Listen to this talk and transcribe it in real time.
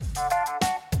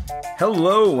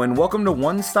Hello, and welcome to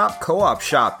One Stop Co-op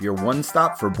Shop, your one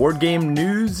stop for board game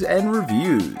news and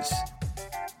reviews.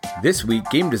 This week,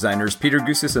 game designers Peter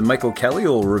Gussis and Michael Kelly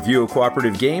will review a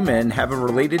cooperative game and have a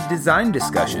related design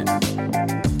discussion.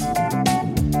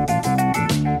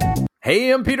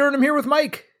 Hey, I'm Peter, and I'm here with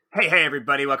Mike. Hey,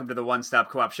 everybody. Welcome to the One Stop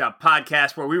Co-op Shop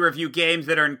podcast, where we review games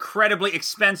that are incredibly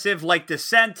expensive, like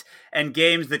Descent, and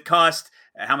games that cost...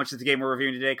 How much does the game we're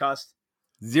reviewing today cost?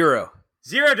 $0.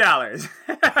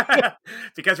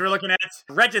 Because we're looking at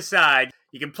Regicide.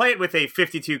 You can play it with a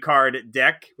 52-card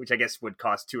deck, which I guess would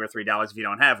cost $2 or $3 if you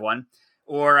don't have one.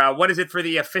 Or what is it for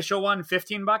the official one?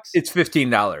 $15? It's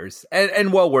 $15,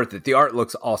 and well worth it. The art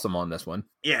looks awesome on this one.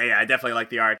 Yeah, I definitely like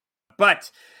the art.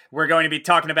 But we're going to be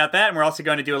talking about that, and we're also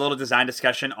going to do a little design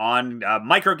discussion on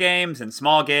micro games and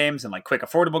small games and like quick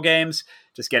affordable games,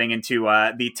 just getting into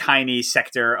the tiny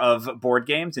sector of board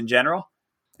games in general.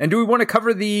 And do we want to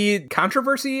cover the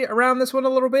controversy around this one a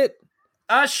little bit?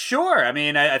 Sure. I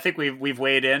mean, I think we've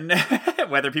weighed in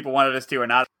whether people wanted us to or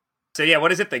not. So yeah,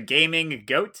 what is it? The Gaming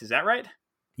Goat? Is that right?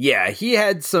 Yeah, he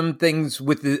had some things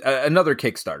with another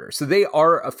Kickstarter. So they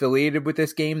are affiliated with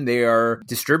this game. They are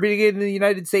distributing it in the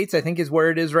United States, I think is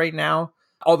where it is right now.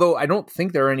 Although I don't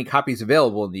think there are any copies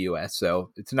available in the US,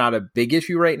 so it's not a big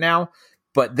issue right now.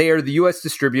 But they are the US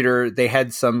distributor. They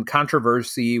had some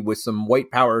controversy with some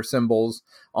white power symbols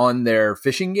on their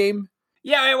fishing game.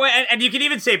 Yeah, and you can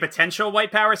even say potential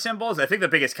white power symbols. I think the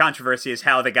biggest controversy is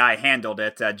how the guy handled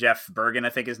it. Jeff Bergen, I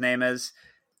think his name is.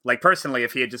 Like, personally,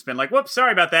 if he had just been like, whoops,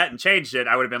 sorry about that, and changed it,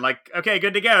 I would have been like, okay,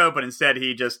 good to go. But instead,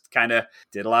 he just kind of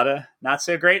did a lot of not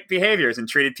so great behaviors and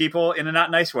treated people in a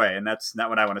not nice way. And that's not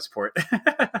what I want to support.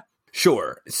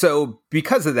 Sure. So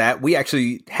because of that, we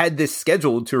actually had this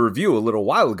scheduled to review a little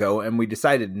while ago, and we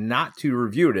decided not to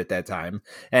review it at that time.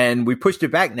 And we pushed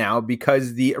it back now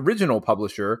because the original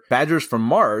publisher, Badgers from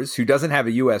Mars, who doesn't have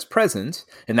a U.S. presence,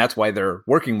 and that's why they're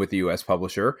working with the U.S.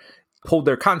 publisher, pulled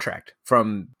their contract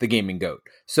from the Gaming Goat.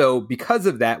 So because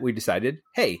of that, we decided,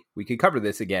 hey, we could cover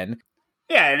this again.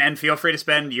 Yeah, and feel free to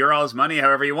spend your all's money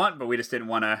however you want, but we just didn't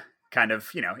want to kind of,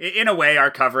 in a way, our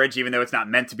coverage, even though it's not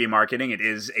meant to be marketing, it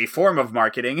is a form of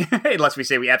marketing, unless we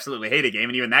say we absolutely hate a game,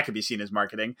 and even that could be seen as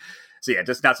marketing. So yeah,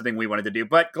 just not something we wanted to do,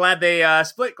 but glad they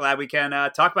split. Glad we can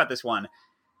talk about this one.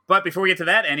 But before we get to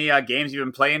that, any games you've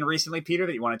been playing recently, Peter,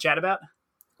 that you want to chat about?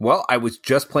 Well, I was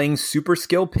just playing Super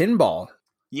Skill Pinball.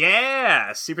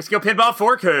 Yeah, Super Skill Pinball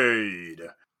 4K.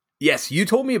 Yes, you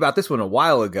told me about this one a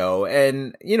while ago,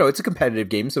 and, it's a competitive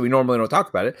game, so we normally don't talk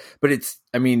about it, but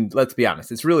let's be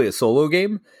honest, it's really a solo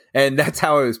game, and that's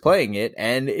how I was playing it,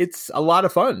 and it's a lot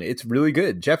of fun. It's really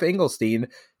good. Jeff Engelstein,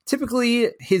 typically,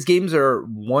 his games are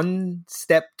one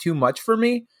step too much for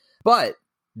me, but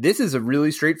this is a really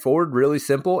straightforward, really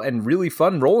simple, and really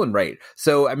fun roll and write.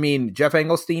 So, Jeff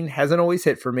Engelstein hasn't always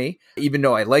hit for me, even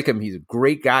though I like him. He's a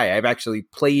great guy. I've actually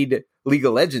played League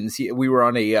of Legends. We were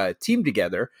on a team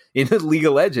together in League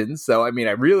of Legends. So, I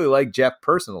really like Jeff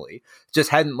personally.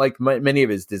 Just hadn't liked many of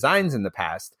his designs in the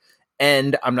past.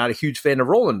 And I'm not a huge fan of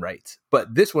roll and writes.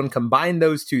 But this one combined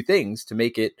those two things to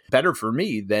make it better for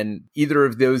me than either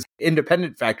of those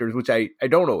independent factors, which I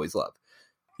don't always love.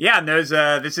 Yeah, and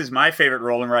this is my favorite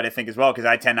roll and write, I think, as well, because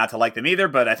I tend not to like them either,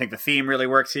 but I think the theme really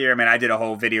works here. I did a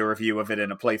whole video review of it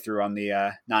and a playthrough on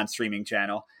the non-streaming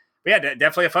channel. But yeah,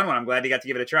 definitely a fun one. I'm glad you got to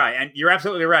give it a try. And you're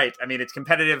absolutely right. It's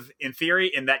competitive in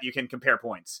theory in that you can compare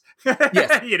points.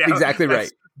 Yes, exactly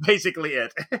right. Basically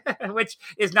it, which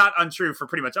is not untrue for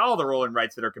pretty much all the roll and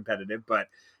writes that are competitive. But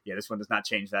yeah, this one does not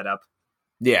change that up.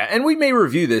 Yeah, and we may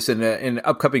review this in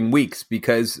upcoming weeks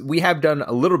because we have done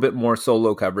a little bit more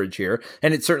solo coverage here,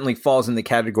 and it certainly falls in the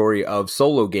category of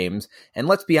solo games. And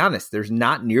let's be honest, there's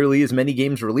not nearly as many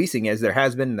games releasing as there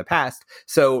has been in the past.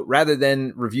 So rather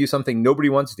than review something nobody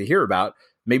wants to hear about,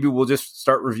 maybe we'll just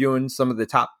start reviewing some of the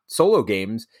top solo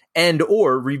games and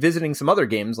or revisiting some other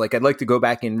games. Like I'd like to go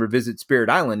back and revisit Spirit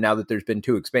Island now that there's been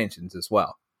 2 expansions as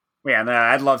well. Yeah, and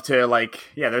I'd love to,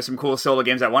 there's some cool solo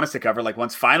games I want us to cover. Like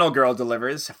once Final Girl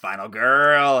delivers, Final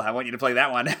Girl, I want you to play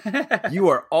that one. You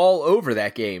are all over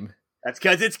that game. That's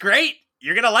because it's great.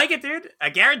 You're going to like it, dude.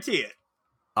 I guarantee it.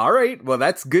 All right. Well,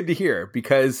 that's good to hear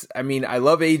because, I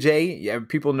love AJ. Yeah,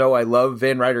 people know I love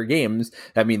Van Ryder Games.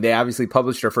 They obviously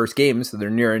published their first games, so they're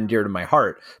near and dear to my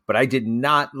heart. But I did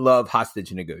not love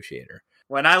Hostage Negotiator.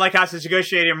 Well, I like Hostage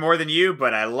Negotiator more than you,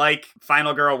 but I like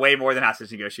Final Girl way more than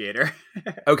Hostage Negotiator.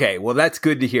 Okay, well, that's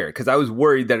good to hear, because I was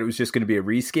worried that it was just going to be a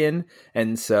reskin,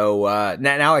 and so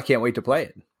now I can't wait to play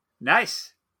it.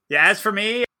 Nice. Yeah, as for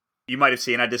me, you might have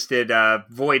seen, I just did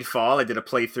Voidfall. I did a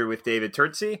playthrough with David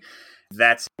Turtzi.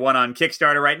 That's one on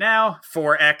Kickstarter right now.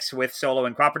 4X with solo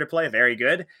and cooperative play. Very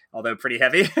good, although pretty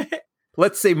heavy.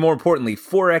 let's say more importantly,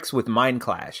 4X with Mind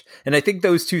Clash. And I think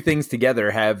those two things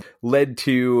together have led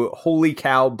to holy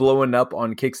cow blowing up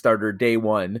on Kickstarter day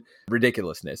one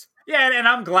ridiculousness. Yeah, and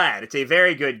I'm glad. It's a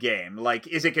very good game. Like,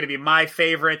 is it going to be my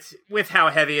favorite with how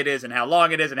heavy it is and how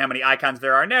long it is and how many icons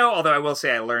there are? No, although I will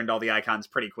say I learned all the icons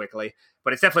pretty quickly.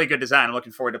 But it's definitely a good design. I'm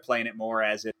looking forward to playing it more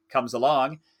as it comes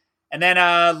along. And then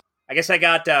I guess I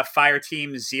got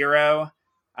Fireteam Zero.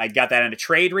 I got that in a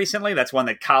trade recently. That's one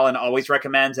that Colin always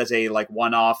recommends as a like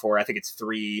one-off, or I think it's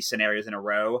 3 scenarios in a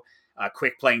row.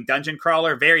 Quick playing dungeon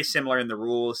crawler, very similar in the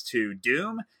rules to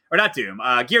Doom. Or not Doom,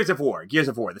 Gears of War,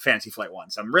 the Fantasy Flight one.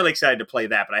 So I'm really excited to play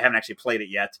that, but I haven't actually played it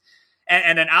yet.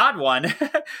 And an odd one,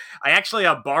 I actually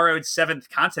borrowed Seventh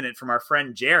Continent from our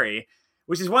friend Jerry,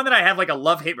 which is one that I have like a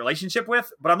love-hate relationship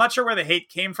with, but I'm not sure where the hate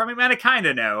came from. I mean, I kind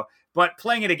of know, but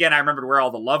playing it again, I remembered where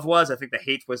all the love was. I think the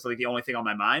hate was like the only thing on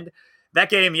my mind. That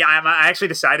game, yeah, I actually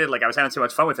decided, like, I was having so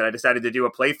much fun with it, I decided to do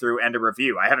a playthrough and a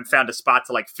review. I haven't found a spot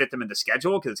to, like, fit them in the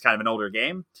schedule because it's kind of an older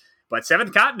game. But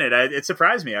Seventh Continent, it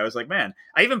surprised me. I was like, man,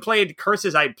 I even played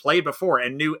curses I'd played before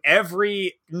and knew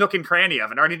every nook and cranny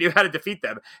of and already knew how to defeat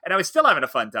them. And I was still having a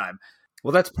fun time.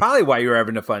 Well, that's probably why you're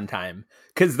having a fun time.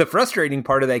 Because the frustrating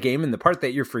part of that game and the part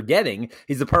that you're forgetting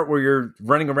is the part where you're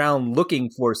running around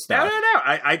looking for stuff. No.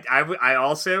 I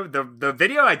also, the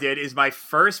video I did is my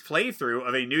first playthrough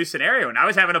of a new scenario, and I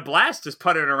was having a blast just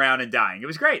puttering around and dying. It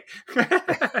was great.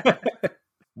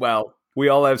 Well, we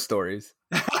all have stories.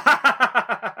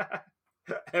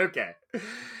 Okay.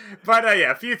 But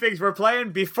yeah, a few things we're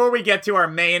playing. Before we get to our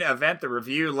main event, the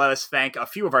review, let us thank a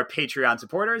few of our Patreon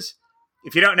supporters.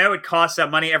 If you don't know, it costs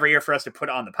money every year for us to put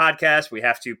on the podcast. We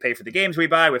have to pay for the games we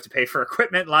buy. We have to pay for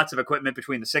equipment, lots of equipment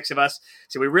between the 6 of us.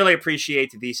 So we really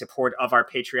appreciate the support of our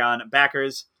Patreon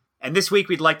backers. And this week,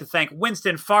 we'd like to thank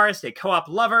Winston Forrest, a co-op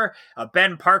lover,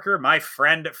 Ben Parker, my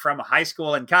friend from high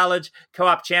school and college,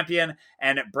 co-op champion,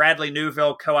 and Bradley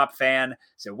Newville, co-op fan.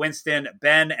 So Winston,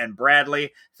 Ben, and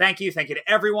Bradley, thank you. Thank you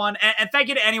to everyone. And thank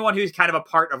you to anyone who's kind of a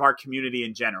part of our community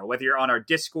in general, whether you're on our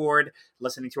Discord,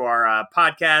 listening to our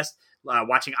podcast,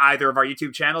 watching either of our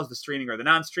YouTube channels, the streaming or the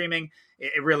non-streaming.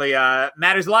 It really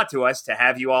matters a lot to us to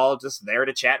have you all just there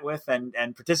to chat with and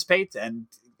participate and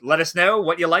let us know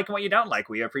what you like and what you don't like.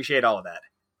 We appreciate all of that.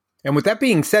 And with that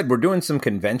being said, we're doing some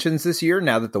conventions this year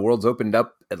now that the world's opened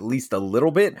up at least a little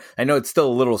bit. I know it's still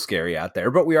a little scary out there,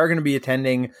 but we are going to be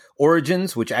attending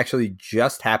Origins, which actually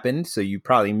just happened. So you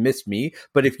probably missed me.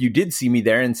 But if you did see me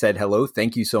there and said hello,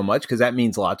 thank you so much, because that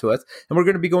means a lot to us. And we're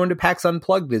going to be going to PAX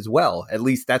Unplugged as well. At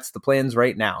least that's the plans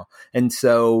right now. And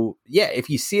so, yeah, if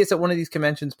you see us at one of these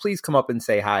conventions, please come up and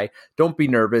say hi. Don't be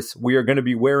nervous. We are going to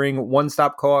be wearing One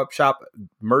Stop Co-op Shop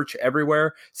merch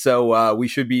everywhere. So we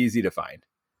should be easy to find.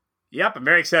 Yep, I'm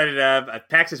very excited.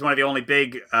 PAX is one of the only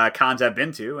big cons I've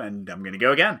been to, and I'm going to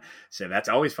go again. So that's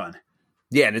always fun.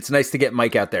 Yeah, and it's nice to get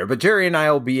Mike out there. But Jerry and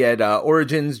I will be at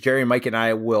Origins. Jerry, Mike, and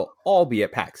I will all be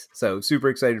at PAX. So super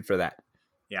excited for that.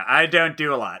 Yeah, I don't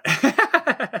do a lot.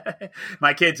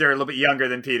 My kids are a little bit younger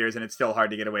than Peter's, and it's still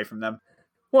hard to get away from them.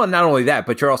 Well, not only that,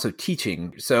 but you're also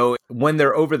teaching. So when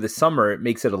they're over the summer, it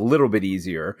makes it a little bit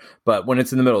easier. But when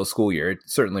it's in the middle of school year, it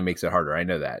certainly makes it harder. I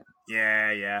know that.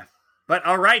 Yeah. But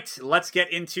all right, let's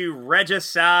get into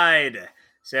Regicide.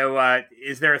 So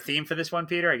is there a theme for this one,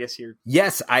 Peter? I guess you're...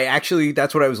 Yes,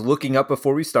 that's what I was looking up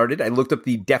before we started. I looked up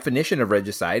the definition of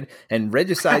Regicide, and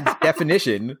Regicide's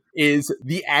definition is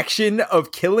the action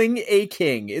of killing a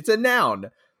king. It's a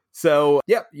noun. So,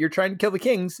 yep, you're trying to kill the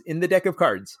kings in the deck of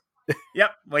cards.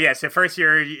 Yep. Well, yeah. So first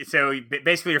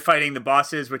basically you're fighting the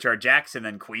bosses, which are jacks and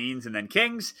then queens and then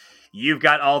kings. You've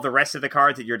got all the rest of the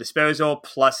cards at your disposal,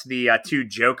 plus the 2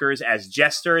 jokers as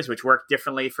jesters, which work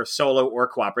differently for solo or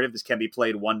cooperative. This can be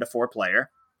played 1 to 4 player.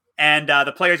 And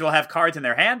the players will have cards in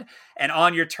their hand. And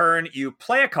on your turn, you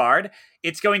play a card.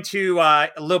 It's going to, a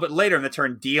little bit later in the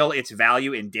turn, deal its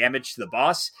value in damage to the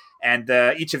boss. And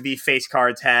each of the face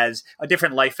cards has a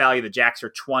different life value. The jacks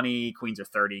are 20, queens are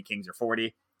 30, kings are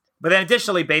 40. But then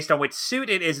additionally, based on which suit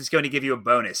it is, it's going to give you a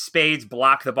bonus. Spades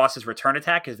block the boss's return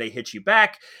attack as they hit you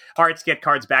back. Hearts get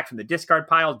cards back from the discard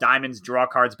pile. Diamonds draw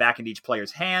cards back into each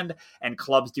player's hand. And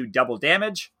clubs do double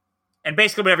damage. And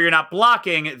basically, whenever you're not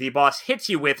blocking, the boss hits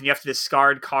you with, and you have to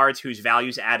discard cards whose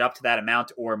values add up to that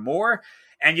amount or more.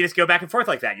 And you just go back and forth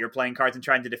like that. You're playing cards and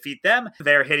trying to defeat them.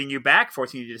 They're hitting you back,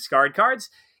 forcing you to discard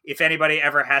cards. If anybody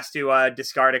ever has to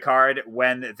discard a card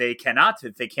when they cannot,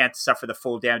 if they can't suffer the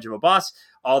full damage of a boss,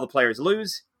 all the players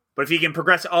lose. But if you can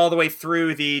progress all the way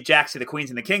through the jacks to the queens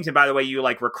and the kings, and by the way, you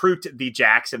recruit the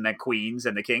jacks and the queens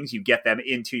and the kings, you get them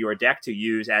into your deck to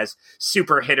use as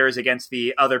super hitters against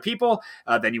the other people,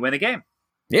 then you win the game.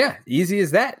 Yeah, easy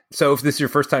as that. So if this is your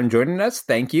first time joining us,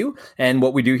 thank you. And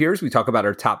what we do here is we talk about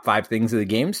our top 5 things of the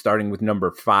game, starting with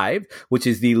number 5, which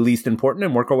is the least important,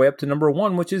 and work our way up to number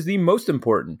 1, which is the most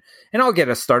important. And I'll get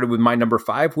us started with my number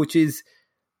 5, which is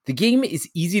the game is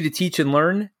easy to teach and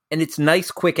learn, and it's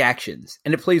nice, quick actions.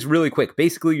 And it plays really quick.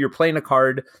 Basically, you're playing a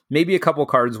card, maybe a couple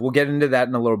cards. We'll get into that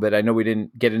in a little bit. I know we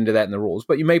didn't get into that in the rules,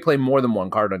 but you may play more than one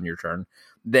card on your turn.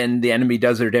 Then the enemy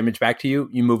does their damage back to you.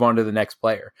 You move on to the next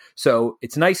player. So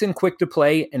it's nice and quick to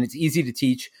play, and it's easy to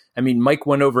teach. I mean, Mike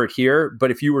went over it here,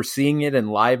 but if you were seeing it in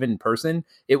live in person,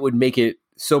 it would make it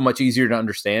so much easier to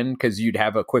understand because you'd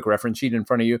have a quick reference sheet in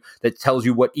front of you that tells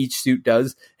you what each suit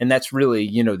does. And that's really,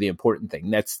 the important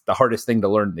thing. That's the hardest thing to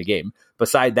learn in the game.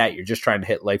 Beside that, you're just trying to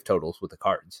hit life totals with the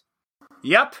cards.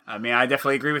 Yep. I mean, I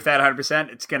definitely agree with that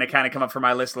 100%. It's going to kind of come up for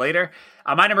my list later.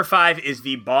 My number 5 is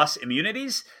the boss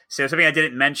immunities. So something I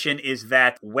didn't mention is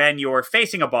that when you're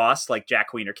facing a boss like Jack,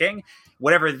 Queen, or King,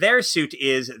 whatever their suit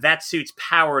is, that suit's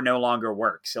power no longer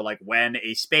works. So like when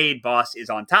a spade boss is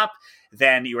on top,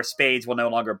 then your spades will no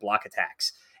longer block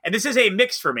attacks. And this is a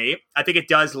mix for me. I think it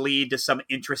does lead to some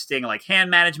interesting like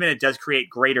hand management. It does create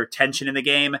greater tension in the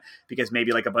game because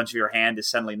maybe like a bunch of your hand is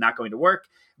suddenly not going to work.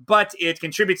 But it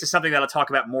contributes to something that I'll talk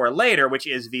about more later, which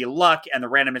is the luck and the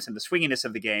randomness and the swinginess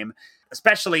of the game,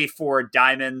 especially for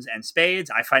diamonds and spades.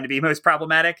 I find to be most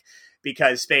problematic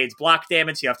because spades block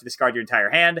damage, so you have to discard your entire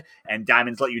hand, and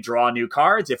diamonds let you draw new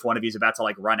cards if one of you is about to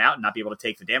like run out and not be able to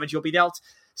take the damage you'll be dealt.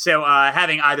 So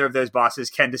having either of those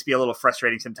bosses can just be a little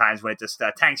frustrating sometimes when it just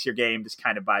tanks your game just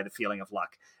kind of by the feeling of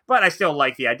luck. But I still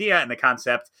like the idea and the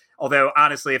concept, although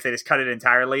honestly, if they just cut it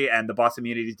entirely and the boss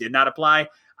immunities did not apply,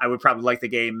 I would probably like the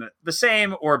game the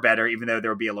same or better, even though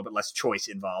there would be a little bit less choice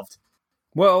involved.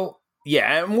 Well,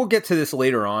 yeah, and we'll get to this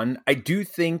later on. I do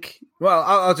think,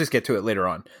 I'll just get to it later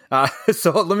on.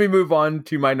 So let me move on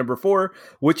to my number 4,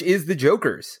 which is the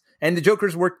Jokers. And the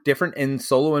Jokers work different in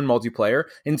solo and multiplayer.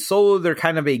 In solo, they're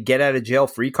kind of a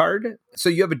get-out-of-jail-free card. So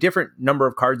you have a different number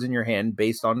of cards in your hand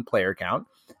based on player count.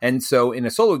 And so in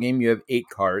a solo game, you have 8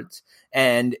 cards.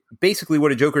 And basically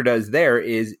what a Joker does there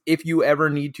is if you ever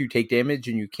need to take damage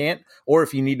and you can't, or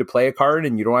if you need to play a card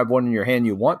and you don't have one in your hand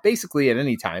you want, basically at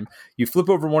any time, you flip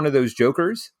over one of those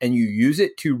Jokers and you use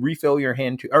it to refill your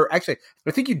hand or actually,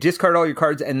 I think you discard all your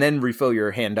cards and then refill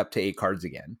your hand up to 8 cards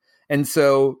again. And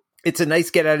so it's a nice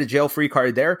get out of jail free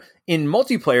card there. In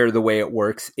multiplayer, the way it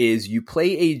works is you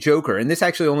play a Joker, and this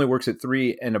actually only works at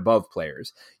 3 and above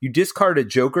players. You discard a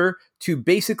Joker to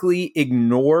basically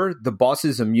ignore the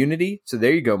boss's immunity. So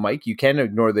there you go, Mike. You can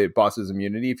ignore the boss's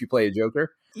immunity if you play a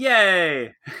Joker.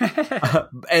 Yay!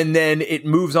 And then it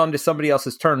moves on to somebody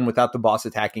else's turn without the boss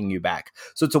attacking you back.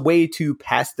 So it's a way to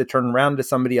pass the turn around to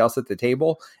somebody else at the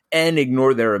table and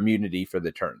ignore their immunity for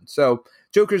the turn. So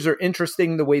Jokers are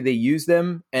interesting the way they use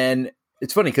them. And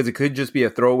it's funny because it could just be a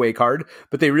throwaway card,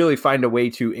 but they really find a way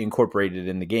to incorporate it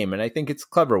in the game. And I think it's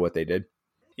clever what they did.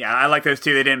 Yeah, I like those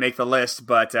two. They didn't make the list,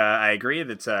 but I agree.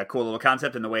 That's a cool little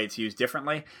concept and the way it's used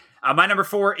differently. My number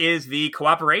 4 is the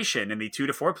cooperation in the 2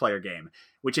 to 4 player game,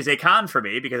 which is a con for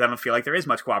me because I don't feel like there is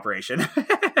much cooperation.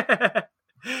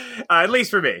 At least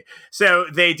for me. So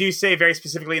they do say very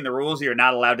specifically in the rules, you're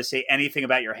not allowed to say anything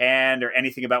about your hand or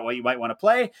anything about what you might want to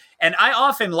play. And I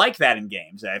often like that in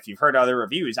games. If you've heard other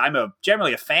reviews, I'm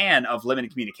generally a fan of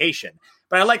limited communication.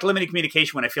 But I like limited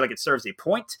communication when I feel like it serves a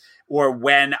point or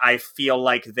when I feel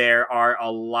like there are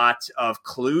a lot of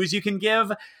clues you can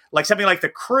give. Like something like the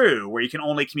Crew, where you can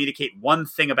only communicate one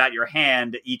thing about your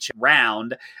hand each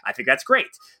round. I think that's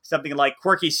great. Something like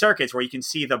Quirky Circuits, where you can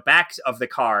see the backs of the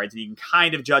cards and you can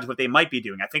kind of judge what they might be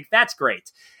doing. I think that's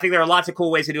great. I think there are lots of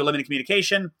cool ways to do limited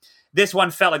communication. This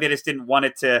one felt like they just didn't want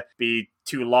it to be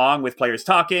too long with players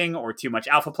talking or too much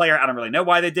alpha player. I don't really know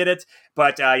why they did it.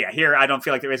 But here I don't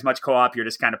feel like there is much co-op. You're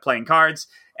just kind of playing cards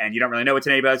and you don't really know what's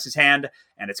in anybody else's hand.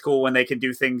 And it's cool when they can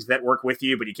do things that work with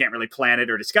you, but you can't really plan it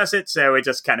or discuss it. So it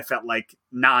just kind of felt like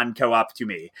non-co-op to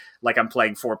me, like I'm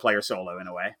playing 4-player solo in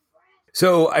a way.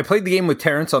 So I played the game with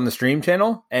Terrence on the stream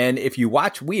channel, and if you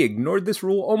watch, we ignored this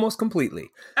rule almost completely.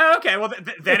 Oh, okay, well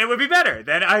then it would be better.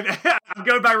 Then I'm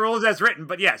going by rules as written.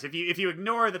 But yes, if you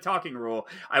ignore the talking rule,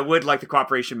 I would like the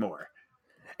cooperation more.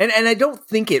 And I don't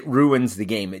think it ruins the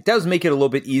game. It does make it a little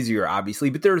bit easier, obviously,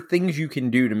 but there are things you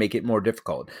can do to make it more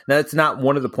difficult. Now, that's not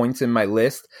one of the points in my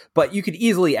list, but you could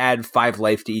easily add 5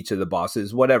 life to each of the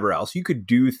bosses, whatever else. You could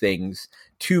do things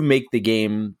to make the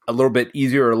game a little bit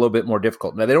easier or a little bit more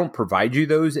difficult. Now, they don't provide you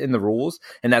those in the rules,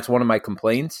 and that's one of my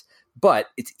complaints. But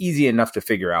it's easy enough to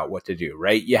figure out what to do,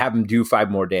 right? You have them do 5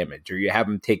 more damage or you have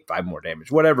them take 5 more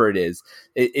damage, whatever it is.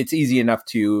 It's easy enough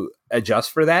to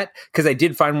adjust for that. Because I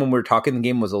did find when we were talking, the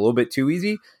game was a little bit too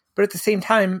easy. But at the same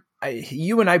time,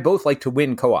 you and I both like to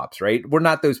win co-ops, right? We're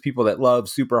not those people that love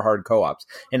super hard co-ops.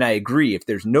 And I agree, if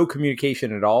there's no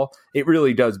communication at all, it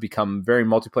really does become very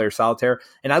multiplayer solitaire.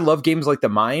 And I love games like The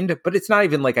Mind, but it's not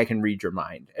even like I can read your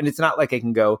mind. And it's not like I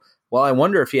can go, well, I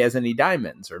wonder if he has any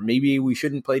diamonds, or maybe we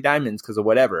shouldn't play diamonds because of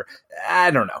whatever.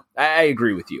 I don't know. I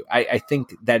agree with you. I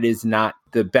think that is not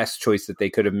the best choice that they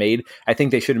could have made. I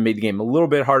think they should have made the game a little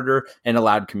bit harder and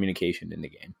allowed communication in the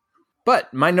game.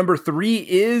 But my number 3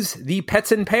 is the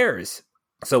pets and pairs.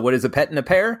 So what is a pet and a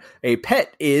pair? A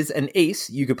pet is an ace.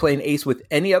 You could play an ace with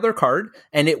any other card,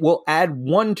 and it will add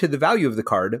 1 to the value of the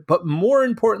card. But more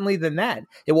importantly than that,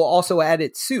 it will also add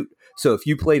its suit. So if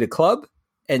you played a club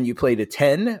and you played a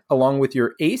 10 along with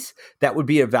your ace, that would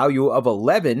be a value of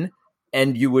 11,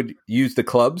 and you would use the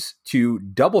clubs to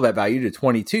double that value to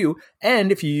 22.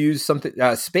 And if you use something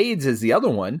spades as the other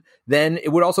one, then it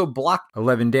would also block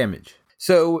 11 damage.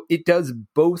 So it does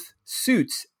both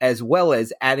suits as well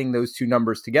as adding those two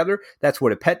numbers together. That's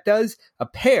what a pet does. A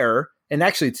pair, and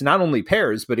actually it's not only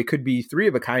pairs, but it could be 3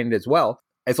 of a kind as well.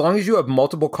 As long as you have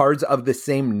multiple cards of the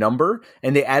same number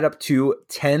and they add up to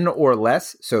 10 or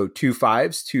less, so 2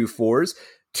 5s, 2 4s,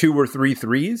 2 or 3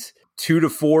 3s, 2 to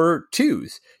 4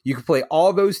 2s. You can play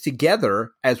all those together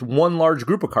as one large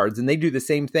group of cards, and they do the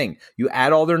same thing. You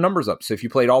add all their numbers up. So if you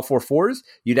played all 4 4s,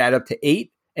 you'd add up to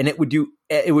 8. And it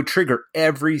would trigger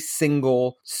every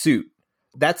single suit.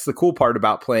 That's the cool part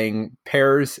about playing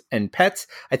pairs and pets.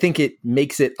 I think it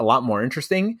makes it a lot more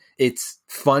interesting. It's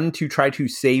fun to try to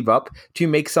save up to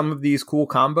make some of these cool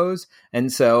combos.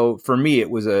 And so for me,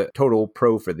 it was a total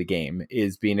pro for the game,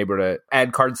 is being able to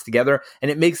add cards together.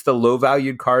 And it makes the low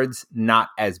valued cards not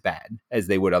as bad as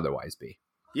they would otherwise be.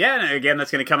 Yeah, and again,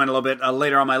 that's going to come in a little bit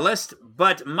later on my list.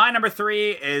 But my number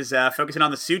 3 is focusing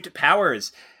on the suit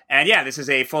powers. And yeah, this is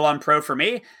a full-on pro for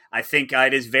me. I think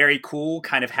it is very cool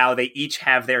kind of how they each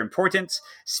have their importance.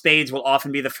 Spades will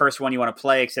often be the first one you want to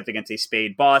play, except against a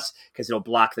spade boss, because it'll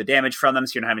block the damage from them,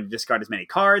 so you're not having to discard as many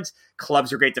cards.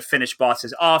 Clubs are great to finish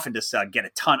bosses off and just get a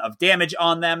ton of damage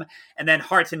on them. And then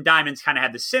hearts and diamonds kind of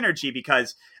have the synergy,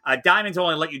 because diamonds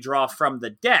only let you draw from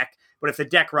the deck, but if the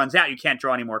deck runs out, you can't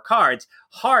draw any more cards.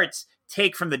 Hearts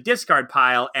take from the discard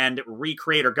pile and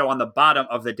recreate or go on the bottom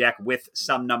of the deck with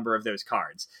some number of those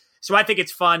cards. So I think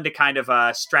it's fun to kind of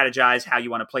strategize how you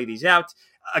want to play these out.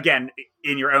 Again,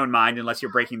 in your own mind, unless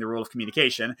you're breaking the rule of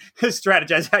communication,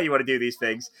 strategize how you want to do these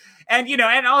things. And,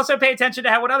 and also pay attention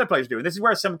to what other players do. And this is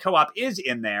where some co-op is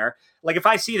in there. Like if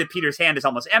I see that Peter's hand is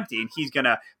almost empty and he's going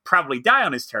to probably die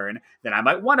on his turn, then I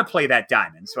might want to play that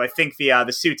diamond. So I think the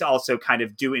suits also kind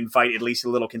of do invite at least a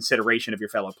little consideration of your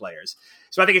fellow players.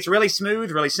 So I think it's really smooth,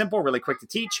 really simple, really quick to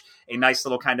teach. A nice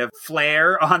little kind of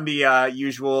flair on the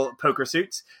usual poker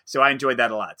suits. So I enjoyed that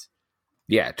a lot.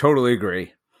 Yeah, totally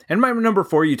agree. And my number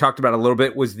 4 you talked about a little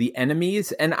bit was the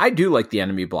enemies. And I do like the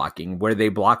enemy blocking, where they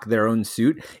block their own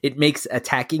suit. It makes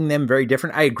attacking them very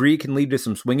different. I agree it can lead to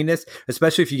some swinginess,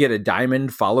 especially if you get a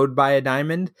diamond followed by a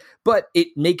diamond. But it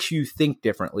makes you think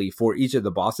differently for each of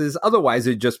the bosses. Otherwise,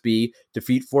 it'd just be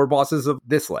defeat 4 bosses of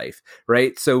this life,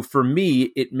 right? So for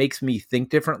me, it makes me think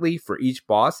differently for each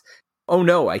boss. Oh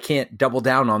no, I can't double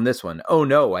down on this one. Oh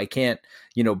no, I can't,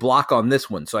 block on this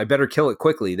one. So I better kill it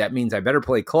quickly. That means I better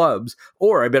play clubs,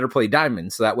 or I better play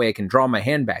diamonds, so that way I can draw my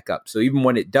hand back up. So even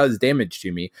when it does damage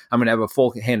to me, I'm going to have a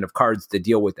full hand of cards to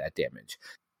deal with that damage.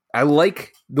 I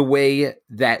like the way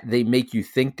that they make you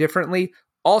think differently.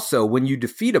 Also, when you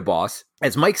defeat a boss,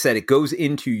 as Mike said, it goes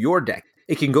into your deck.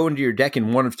 It can go into your deck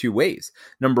in one of 2 ways.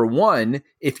 Number 1,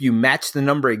 if you match the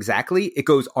number exactly, it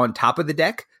goes on top of the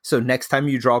deck. So next time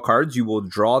you draw cards, you will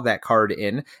draw that card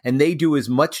in, and they do as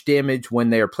much damage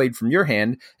when they are played from your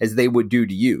hand as they would do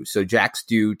to you. So jacks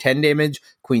do 10 damage,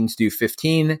 queens do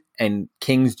 15, and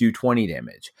kings do 20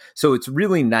 damage. So it's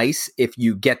really nice if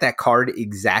you get that card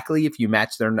exactly, if you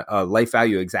match their life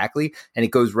value exactly, and it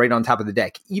goes right on top of the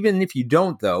deck. Even if you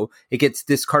don't, though, it gets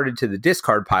discarded to the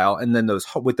discard pile, and then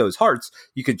with those hearts,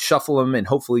 you could shuffle them and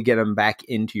hopefully get them back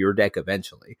into your deck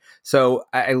eventually. So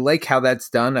I like how that's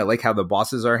done. I like how the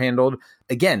bosses are handled.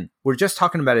 Again, we're just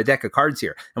talking about a deck of cards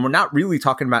here, and we're not really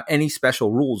talking about any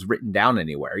special rules written down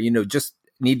anywhere. Just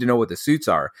need to know what the suits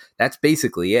are. That's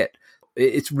basically it.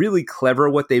 It's really clever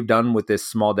what they've done with this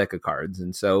small deck of cards.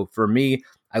 And so for me,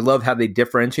 I love how they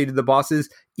differentiated the bosses,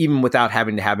 even without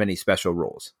having to have any special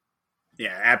rules.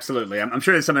 Yeah, absolutely. I'm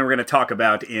sure there's something we're going to talk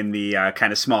about in the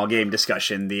kind of small game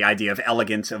discussion, the idea of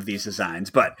elegance of these designs,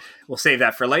 but we'll save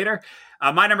that for later.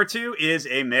 My number 2 is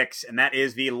a mix, and that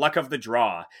is the luck of the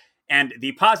draw. And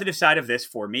the positive side of this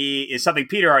for me is something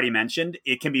Peter already mentioned.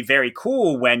 It can be very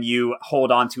cool when you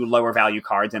hold on to lower value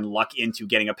cards and luck into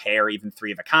getting a pair, even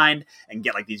 3 of a kind, and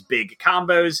get like these big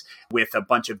combos with a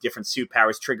bunch of different suit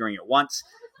powers triggering at once.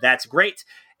 That's great.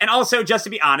 And also, just to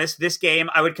be honest, this game,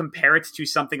 I would compare it to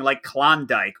something like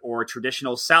Klondike or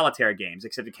traditional solitaire games,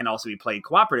 except it can also be played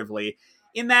cooperatively,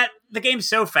 in that the game's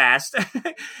so fast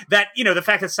that, the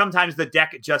fact that sometimes the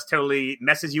deck just totally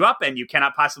messes you up and you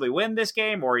cannot possibly win this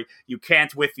game, or you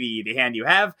can't with the hand you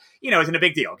have, isn't a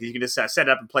big deal because you can just set it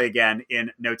up and play again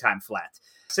in no time flat.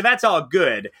 So that's all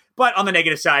good. But on the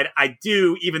negative side, I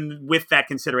do, even with that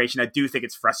consideration, I do think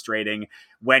it's frustrating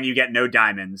when you get no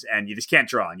diamonds and you just can't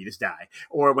draw and you just die.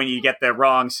 Or when you get the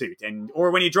wrong suit,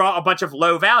 or when you draw a bunch of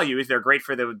low values. They're great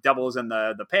for the doubles and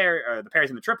the pairs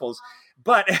and the triples.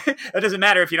 But it doesn't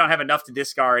matter if you don't have enough to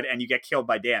discard and you get killed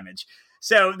by damage.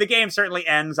 So the game certainly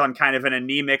ends on kind of an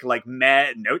anemic,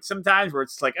 meh note sometimes, where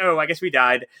it's like, oh, I guess we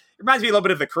died. It reminds me a little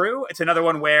bit of The Crew. It's another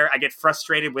one where I get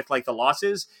frustrated with the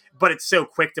losses, but it's so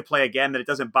quick to play again that it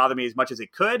doesn't bother me as much as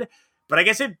it could. But I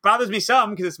guess it bothers me some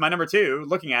because it's my number 2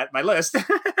 looking at my list.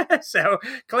 So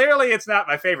clearly it's not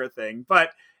my favorite thing.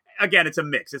 But again, it's a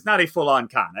mix. It's not a full-on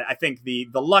con. I think the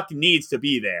luck needs to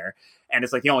be there. And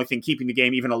it's the only thing keeping the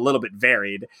game even a little bit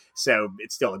varied. So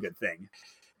it's still a good thing.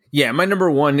 Yeah, my number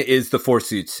 1 is the 4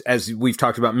 suits. As we've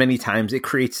talked about many times, it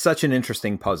creates such an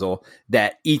interesting puzzle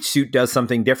that each suit does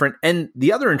something different. And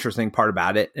the other interesting part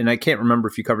about it, and I can't remember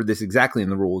if you covered this exactly in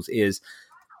the rules, is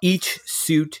each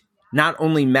suit not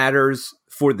only matters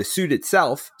for the suit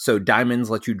itself, so diamonds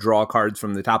let you draw cards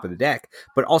from the top of the deck,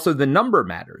 but also the number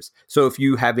matters. So if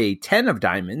you have a 10 of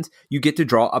diamonds, you get to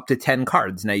draw up to 10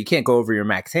 cards. Now, you can't go over your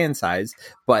max hand size,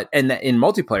 and in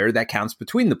multiplayer, that counts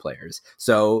between the players.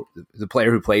 So the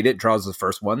player who played it draws the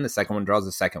first one, the second one draws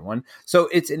the second one. So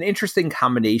it's an interesting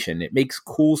combination. It makes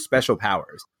cool special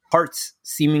powers. Hearts,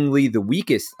 seemingly the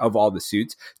weakest of all the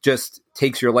suits, just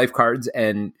takes your life cards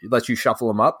and lets you shuffle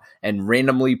them up and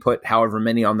randomly put however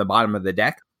many on the bottom of the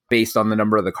deck based on the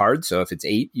number of the cards. So if it's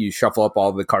 8, you shuffle up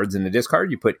all the cards in the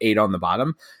discard, you put 8 on the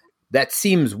bottom. That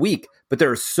seems weak, but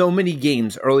there are so many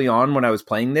games early on when I was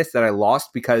playing this that I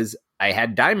lost because I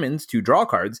had diamonds to draw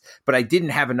cards, but I didn't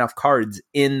have enough cards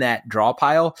in that draw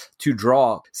pile to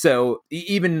draw. So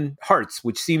even Hearts,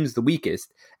 which seems the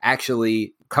weakest,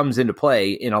 actually comes into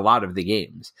play in a lot of the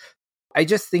games. I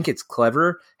just think it's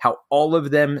clever how all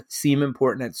of them seem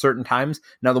important at certain times.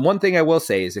 Now, the one thing I will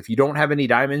say is if you don't have any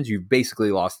diamonds, you've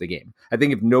basically lost the game. I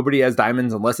think if nobody has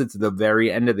diamonds, unless it's the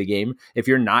very end of the game, if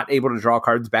you're not able to draw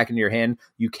cards back into your hand,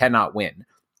 you cannot win.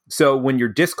 So when you're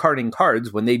discarding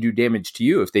cards, when they do damage to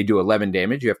you, if they do 11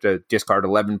 damage, you have to discard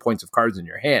 11 points of cards in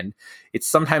your hand. It's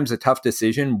sometimes a tough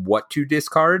decision what to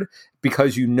discard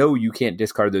because you can't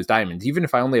discard those diamonds. Even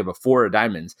if I only have a 4 of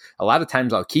diamonds, a lot of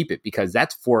times I'll keep it because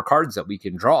that's 4 cards that we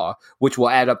can draw, which will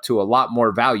add up to a lot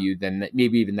more value than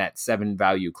maybe even that 7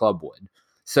 value club would.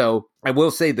 So I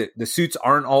will say that the suits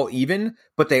aren't all even,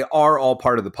 but they are all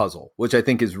part of the puzzle, which I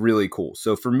think is really cool.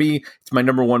 So for me, it's my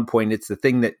number 1 point. It's the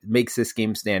thing that makes this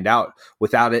game stand out.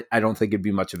 Without it, I don't think it'd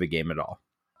be much of a game at all.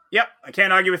 Yep, I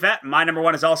can't argue with that. My number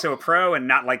 1 is also a pro and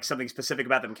not something specific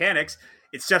about the mechanics.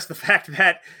 It's just the fact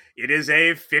that it is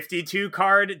a 52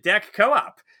 card deck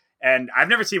co-op. And I've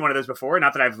never seen one of those before.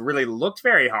 Not that I've really looked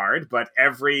very hard, but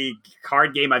every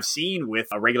card game I've seen with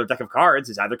a regular deck of cards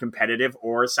is either competitive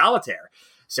or solitaire.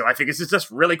 So I think this is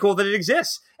just really cool that it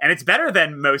exists. And it's better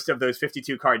than most of those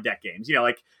 52 card deck games.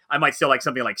 I might still like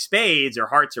something like Spades or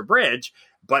Hearts or Bridge,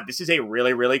 but this is a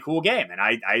really, really cool game. And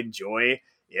I enjoy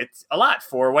it a lot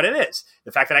for what it is.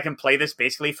 The fact that I can play this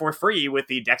basically for free with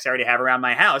the decks I already have around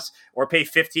my house, or pay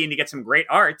 $15 to get some great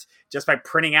art just by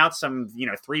printing out some,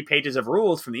 3 pages of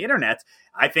rules from the internet,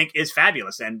 I think is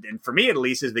fabulous. And for me, at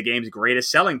least, is the game's greatest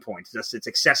selling point, just its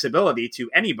accessibility to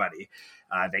anybody.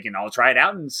 They can all try it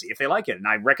out and see if they like it. And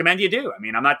I recommend you do. I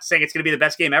mean, I'm not saying it's going to be the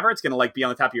best game ever. It's going to be on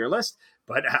the top of your list,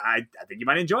 but I think you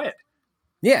might enjoy it.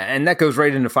 Yeah, and that goes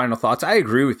right into final thoughts. I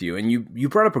agree with you. And you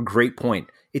brought up a great point.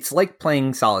 It's like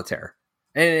playing solitaire.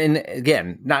 And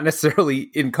again, not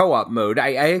necessarily in co-op mode.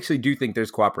 I actually do think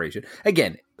there's cooperation.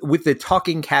 Again, with the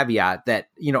talking caveat that,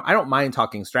 I don't mind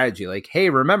talking strategy. Like, hey,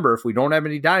 remember, if we don't have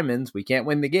any diamonds, we can't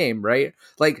win the game, right?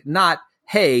 Not,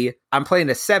 hey, I'm playing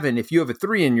a 7. If you have a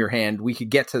 3 in your hand, we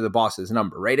could get to the boss's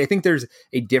number, right? I think there's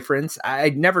a difference.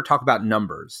 I'd never talk about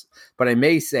numbers, but I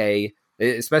may say,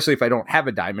 especially if I don't have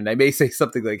a diamond, I may say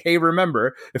something like, hey,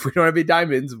 remember, if we don't have any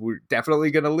diamonds, we're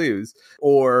definitely going to lose.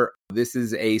 Or this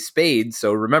is a spade,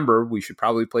 so remember, we should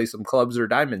probably play some clubs or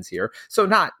diamonds here. So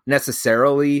not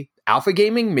necessarily alpha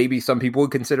gaming. Maybe some people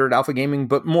would consider it alpha gaming,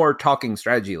 but more talking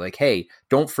strategy. Like, hey,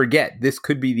 don't forget, this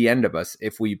could be the end of us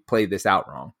if we play this out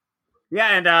wrong. Yeah,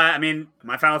 and I mean,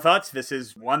 my final thoughts, this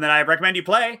is one that I recommend you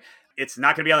play. It's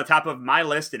not going to be on the top of my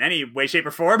list in any way, shape,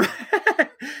 or form.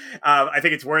 I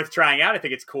think it's worth trying out. I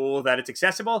think it's cool that it's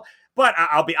accessible. But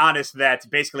I'll be honest that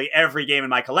basically every game in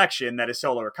my collection that is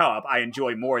solo or co-op, I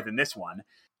enjoy more than this one.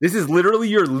 This is literally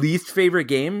your least favorite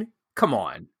game? Come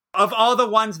on. Of all the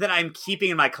ones that I'm keeping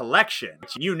in my collection,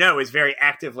 which you know is very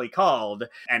actively called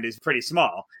and is pretty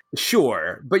small.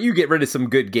 Sure, but you get rid of some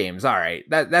good games. All right,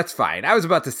 that's fine. I was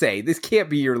about to say, this can't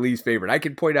be your least favorite. I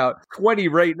can point out 20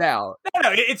 right now.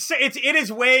 No, it is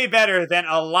way better than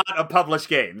a lot of published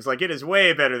games. Like, it is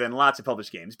way better than lots of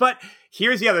published games. But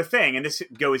here's the other thing, and this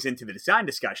goes into the design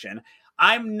discussion.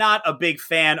 I'm not a big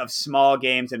fan of small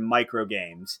games and micro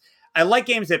games. I like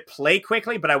games that play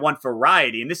quickly, but I want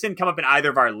variety. And this didn't come up in either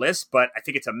of our lists, but I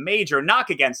think it's a major knock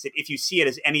against it if you see it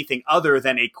as anything other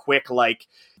than a quick, like,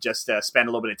 just spend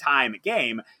a little bit of time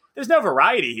game. There's no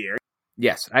variety here.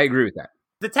 Yes, I agree with that.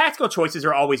 The tactical choices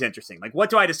are always interesting. Like, what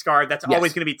do I discard? That's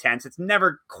always going to be tense. It's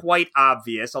never quite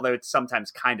obvious, although it's sometimes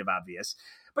kind of obvious.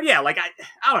 But yeah, like,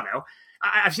 I don't know.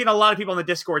 I've seen a lot of people in the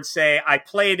Discord say, I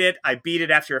played it, I beat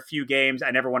it after a few games, I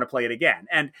never want to play it again.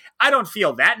 And I don't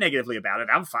feel that negatively about it.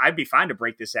 I'd be fine to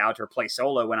break this out or play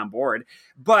solo when I'm bored.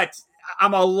 But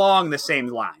I'm along the same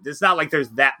lines. It's not like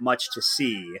there's that much to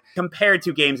see compared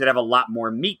to games that have a lot more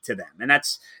meat to them. And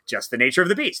that's just the nature of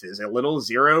the beast. It's a little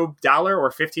 $0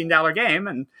 or $15 game,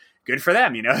 and good for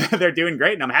them. You know, they're doing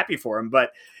great, and I'm happy for them.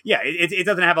 But yeah, it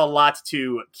doesn't have a lot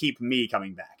to keep me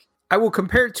coming back. I will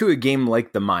compare it to a game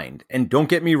like The Mind. And don't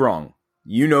get me wrong.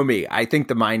 You know me. I think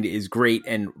The Mind is great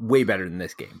and way better than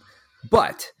this game.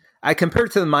 But I compare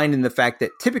it to The Mind in the fact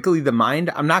that typically The Mind,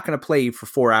 I'm not going to play for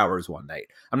 4 hours one night.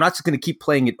 I'm not just going to keep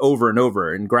playing it over and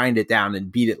over and grind it down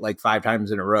and beat it like 5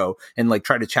 times in a row and like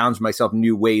try to challenge myself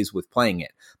new ways with playing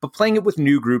it. But playing it with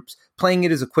new groups, playing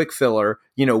it as a quick filler,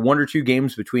 1 or 2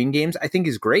 games between games, I think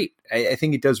is great. I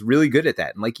think it does really good at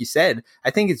that. And like you said,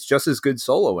 I think it's just as good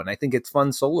solo, and I think it's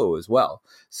fun solo as well.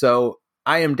 So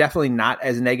I am definitely not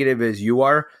as negative as you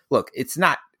are. Look, it's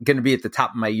not going to be at the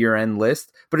top of my year-end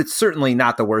list, but it's certainly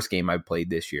not the worst game I've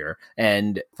played this year.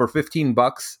 And for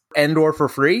 $15 and or for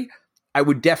free, I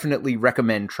would definitely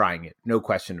recommend trying it. No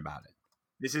question about it.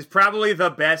 This is probably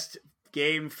the best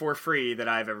game for free that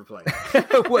I've ever played.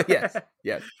 Well, yes.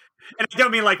 And I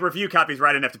don't mean like review copies where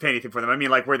I didn't have to pay anything for them. I mean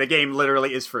like where the game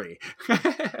literally is free.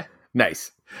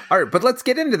 Nice. All right, but let's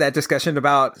get into that discussion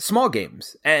about small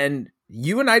games. And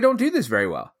you and I don't do this very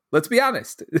well. Let's be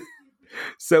honest.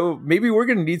 So maybe we're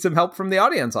going to need some help from the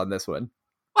audience on this one.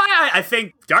 Well, I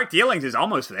think Dark Dealings is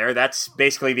almost there. That's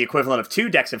basically the equivalent of 2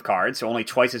 decks of cards, so only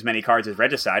twice as many cards as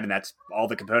Regicide, and that's all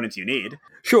the components you need.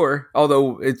 Sure,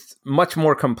 although it's much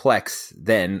more complex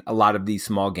than a lot of these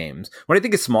small games. When I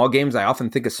think of small games, I often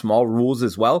think of small rules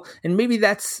as well, and maybe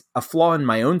that's a flaw in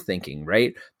my own thinking,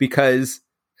 right? Because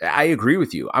I agree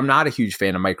with you. I'm not a huge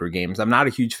fan of micro games. I'm not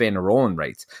a huge fan of roll and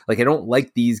writes. Like, I don't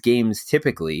like these games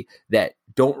typically that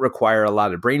don't require a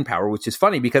lot of brain power, which is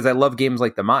funny because I love games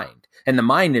like The Mind. And The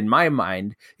Mind, in my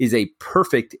mind, is a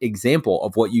perfect example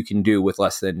of what you can do with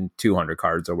less than 200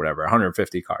 cards or whatever,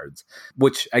 150 cards,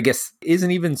 which I guess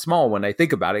isn't even small when I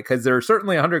think about it, because there are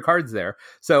certainly 100 cards there.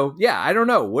 So yeah, I don't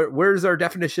know. Where's our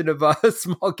definition of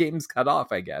small games cut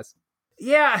off, I guess?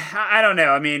 Yeah, I don't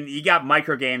know. I mean, you got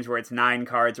micro games where it's 9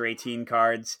 cards or 18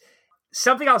 cards.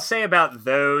 Something I'll say about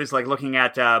those, like looking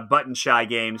at Button Shy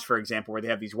games, for example, where they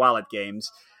have these wallet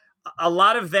games, a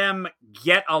lot of them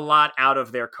get a lot out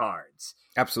of their cards.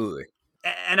 Absolutely.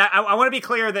 And I want to be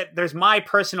clear that there's my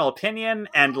personal opinion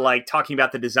and like talking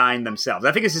about the design themselves.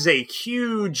 I think this is a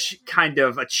huge kind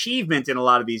of achievement in a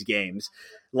lot of these games.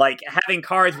 Like having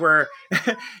cards where,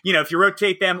 if you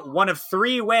rotate them one of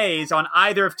 3 ways on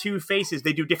either of 2 faces,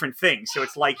 they do different things. So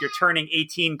it's like you're turning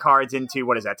 18 cards into,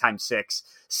 what is that, times 6,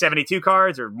 72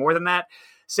 cards or more than that.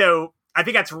 So I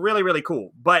think that's really, really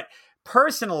cool. But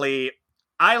personally,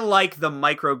 I like the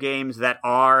micro games that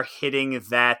are hitting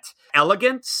that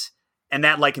elegance and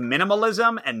that like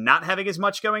minimalism and not having as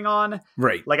much going on.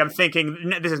 Right. Like I'm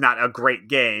thinking, this is not a great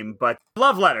game, but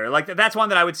Love Letter, like that's one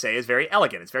that I would say is very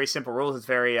elegant. It's very simple rules. It's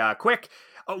very quick.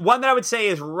 One that I would say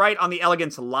is right on the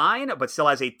elegance line, but still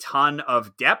has a ton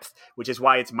of depth, which is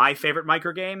why it's my favorite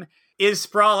micro game, is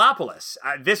Sprawlopolis.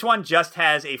 This one just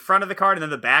has a front of the card and then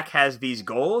the back has these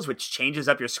goals, which changes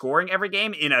up your scoring every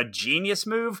game in a genius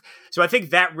move. So I think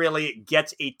that really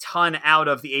gets a ton out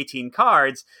of the 18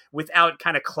 cards without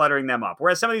kind of cluttering them up.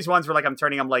 Whereas some of these ones where like I'm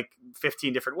turning them like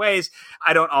 15 different ways,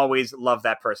 I don't always love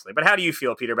that personally. But how do you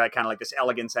feel, Peter, about kind of like this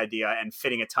elegance idea and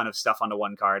fitting a ton of stuff onto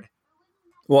one card?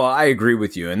 Well, I agree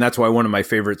with you. And that's why one of my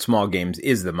favorite small games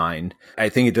is The Mind. I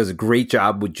think it does a great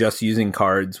job with just using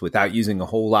cards without using a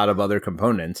whole lot of other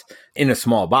components in a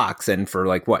small box. And for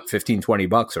like, what, 15,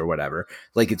 $20 or whatever.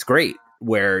 Like, it's great,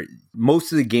 where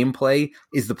most of the gameplay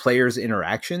is the players'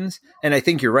 interactions. And I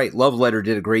think you're right. Love Letter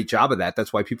did a great job of that.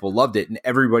 That's why people loved it. And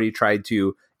everybody tried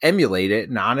to emulate it.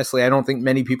 And honestly, I don't think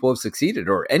many people have succeeded,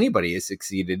 or anybody has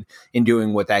succeeded in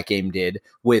doing what that game did,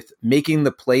 with making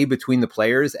the play between the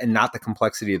players and not the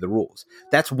complexity of the rules.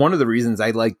 That's one of the reasons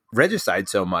I like Regicide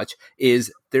so much,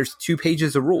 is there's 2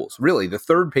 pages of rules. Really, the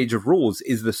third page of rules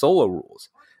is the solo rules,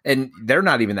 and they're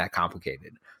not even that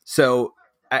complicated. So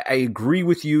I agree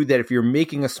with you that if you're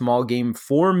making a small game,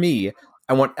 for me,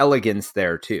 I want elegance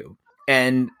there too.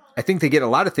 And I think they get a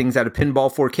lot of things out of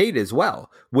Pinball 4K as well,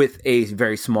 with a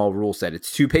very small rule set. It's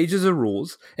 2 pages of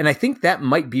rules, and I think that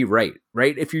might be right?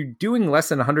 If you're doing less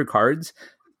than 100 cards,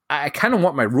 I kind of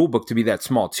want my rule book to be that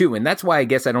small too. And that's why I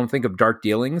guess I don't think of Dark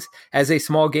Dealings as a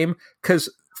small game,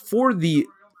 because for the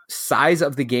size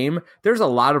of the game, there's a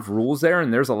lot of rules there,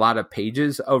 and there's a lot of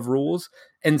pages of rules.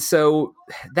 And so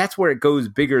that's where it goes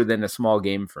bigger than a small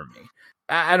game for me.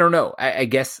 I don't know. I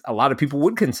guess a lot of people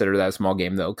would consider that a small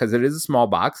game, though, because it is a small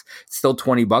box. It's still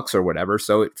 $20 or whatever,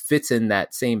 so it fits in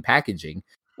that same packaging.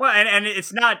 Well, and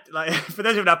it's not, like, for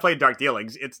those who have not played Dark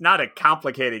Dealings, it's not a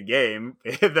complicated game.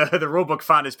 The rulebook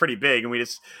font is pretty big, and we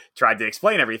just tried to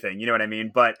explain everything, you know what I mean?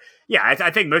 But yeah,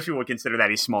 I think most people would consider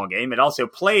that a small game. It also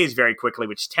plays very quickly,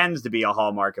 which tends to be a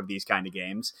hallmark of these kind of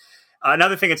games.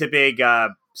 Another thing that's a big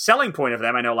selling point of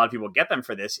them, I know a lot of people get them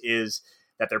for this, is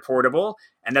that they're portable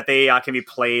and that they can be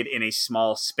played in a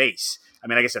small space. I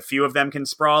mean, I guess a few of them can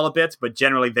sprawl a bit, but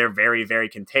generally they're very, very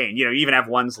contained. You know, you even have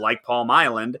ones like Palm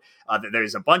Island.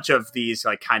 There's a bunch of these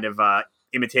like kind of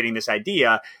imitating this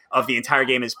idea of the entire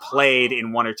game is played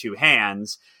in 1 or 2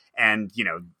 hands. And, you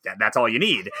know, that's all you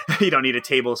need. You don't need a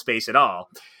table space at all.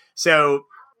 So,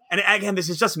 and again, this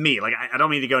is just me. Like, I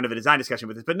don't mean to go into the design discussion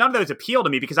with this, but none of those appeal to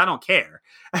me because I don't care.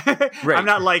 Right. I'm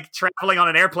not like traveling on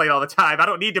an airplane all the time. I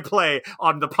don't need to play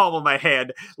on the palm of my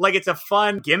hand. Like, it's a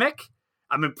fun gimmick.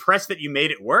 I'm impressed that you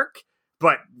made it work,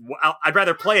 but I'd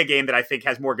rather play a game that I think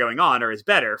has more going on or is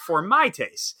better for my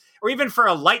taste. Or even for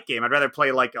a light game, I'd rather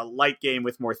play like a light game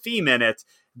with more theme in it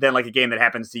than like a game that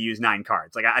happens to use 9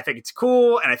 cards. Like, I think it's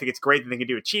cool, and I think it's great that they can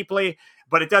do it cheaply,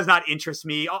 but it does not interest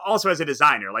me. Also, as a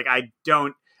designer, like, I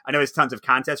know there's tons of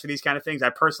contests for these kind of things. I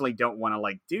personally don't want to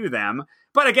like do them.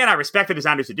 But again, I respect the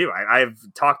designers who do. I've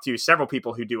talked to several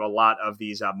people who do a lot of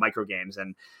these micro games,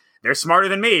 and they're smarter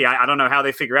than me. I don't know how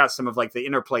they figure out some of like the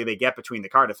interplay they get between the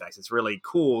card effects. It's really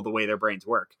cool the way their brains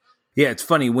work. Yeah, it's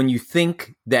funny when you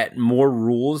think that more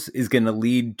rules is going to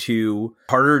lead to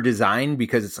harder design,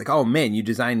 because it's like, oh man, you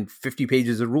designed 50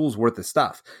 pages of rules worth of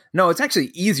stuff. No, it's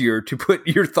actually easier to put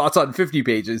your thoughts on 50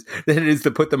 pages than it is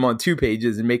to put them on 2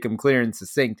 pages and make them clear and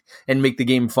succinct and make the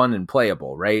game fun and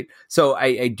playable, right? So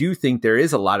I do think there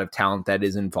is a lot of talent that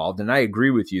is involved. And I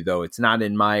agree with you, though. It's not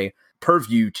in my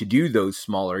purview to do those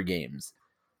smaller games.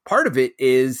 Part of it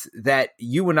is that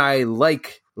you and I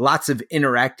like lots of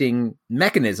interacting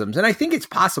mechanisms, and I think it's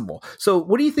possible. So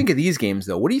what do you think of these games,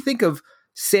 though? What do you think of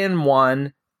San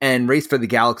Juan and Race for the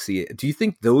Galaxy? Do you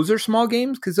think those are small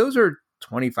games? Because those are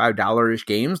 $25-ish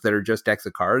games that are just decks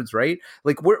of cards, right?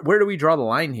 Like, where do we draw the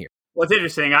line here? Well, it's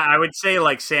interesting. I would say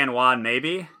like San Juan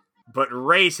maybe, but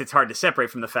Race, it's hard to separate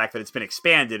from the fact that it's been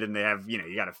expanded and they have, you know,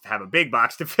 you got to have a big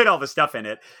box to fit all the stuff in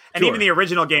it. And even the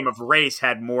original game of Race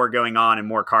had more going on and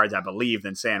more cards, I believe,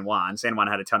 than San Juan. San Juan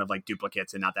had a ton of like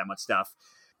duplicates and not that much stuff.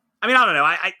 I mean, I don't know.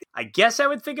 I guess I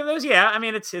would think of those. Yeah. I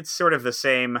mean, it's sort of the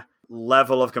same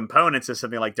level of components as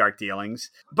something like Dark Dealings,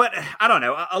 but I don't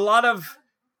know. A lot of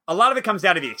it comes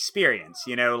down to the experience,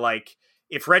 you know, like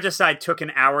if Regicide took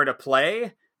an hour to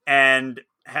play and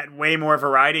had way more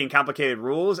variety and complicated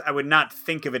rules, I would not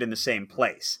think of it in the same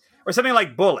place. Or something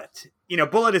like Bullet. You know,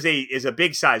 Bullet is a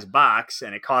big size box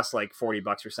and it costs like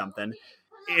 $40 or something.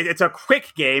 It's a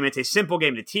quick game. It's a simple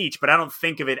game to teach, but I don't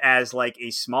think of it as like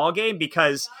a small game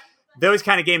because those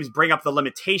kind of games bring up the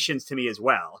limitations to me as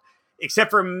well. Except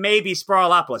for maybe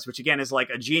Sprawlopolis, which again is like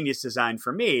a genius design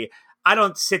for me. I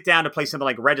don't sit down to play something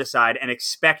like Regicide and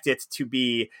expect it to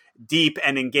be deep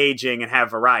and engaging and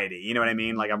have variety. You know what I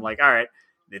mean? Like, I'm like, all right,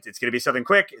 it's going to be something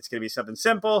quick. It's going to be something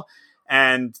simple.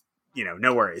 And, you know,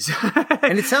 no worries.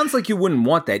 And it sounds like you wouldn't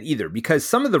want that either, because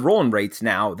some of the rolling rates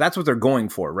now, that's what they're going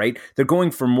for, right? They're going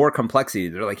for more complexity.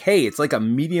 They're like, hey, it's like a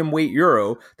medium weight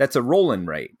Euro. That's a rolling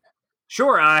rate.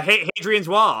 Sure. Hadrian's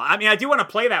Wall. I mean, I do want to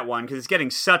play that one because it's getting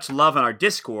such love on our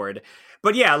Discord.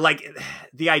 But yeah, like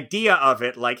the idea of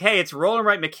it, like, hey, it's roll and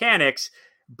write mechanics,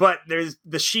 but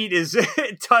the sheet is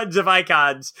tons of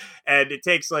icons and it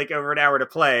takes like over an hour to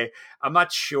play. I'm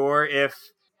not sure if,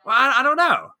 well, I don't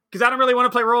know, because I don't really want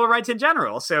to play roller rights in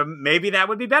general. So maybe that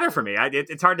would be better for me.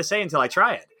 It's hard to say until I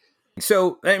try it.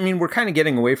 So, I mean, we're kind of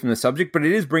getting away from the subject, but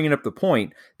it is bringing up the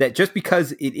point that just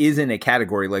because it is in a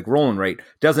category like roll and write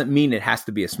doesn't mean it has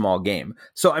to be a small game.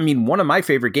 So, I mean, one of my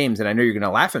favorite games, and I know you're going to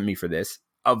laugh at me for this,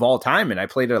 of all time, and I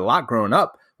played it a lot growing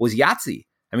up, was Yahtzee.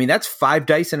 I mean, that's 5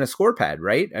 dice and a score pad,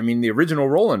 right? I mean, the original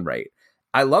roll and write.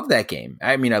 I love that game.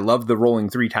 I mean, I love the rolling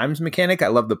 3 times mechanic. I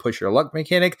love the push your luck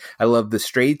mechanic. I love the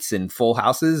straights and full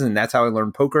houses, and that's how I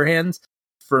learned poker hands.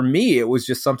 For me, it was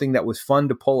just something that was fun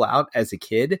to pull out as a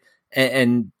kid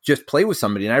and just play with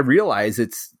somebody. And I realize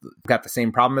it's got the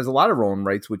same problem as a lot of roll and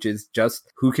writes, which is just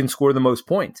who can score the most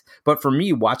points. But for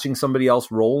me, watching somebody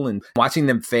else roll and watching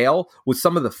them fail was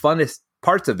some of the funnest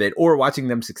parts of it, or watching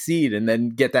them succeed and then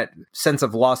get that sense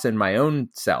of loss in my own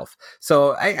self.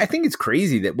 So I think it's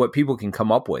crazy that what people can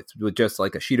come up with just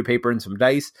like a sheet of paper and some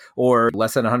dice or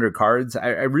less than 100 cards. I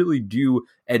really do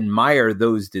admire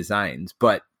those designs.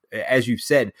 But as you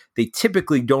said, they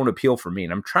typically don't appeal for me.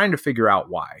 And I'm trying to figure out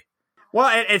why.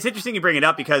 Well, it's interesting you bring it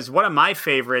up because one of my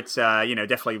favorites,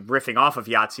 definitely riffing off of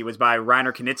Yahtzee, was by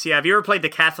Reiner Knizia. Have you ever played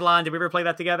Decathlon? Did we ever play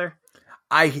that together?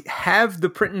 I have the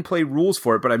print and play rules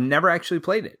for it, but I've never actually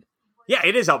played it. Yeah,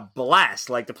 it is a blast,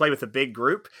 like, to play with a big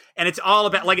group. And it's all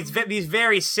about, like, it's these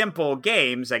very simple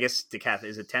games. I guess Decathlon,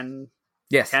 is it 10?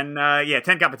 Yes. 10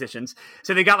 competitions.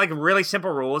 So they got, like, really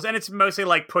simple rules, and it's mostly,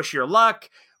 like, push your luck,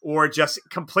 or just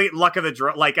complete luck of the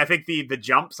draw. Like, I think the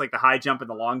jumps, like the high jump and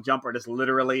the long jump, are just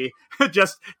literally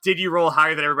just, did you roll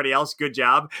higher than everybody else? Good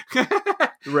job.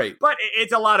 Right. But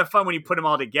it's a lot of fun when you put them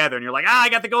all together and you're like, I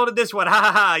got the gold in this one. Ha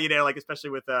ha ha. Like, especially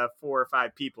with 4 or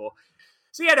 5 people.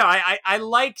 So yeah, no, I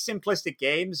like simplistic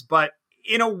games, but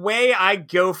in a way I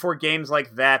go for games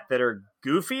like that are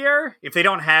goofier. If they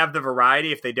don't have the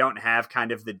variety, if they don't have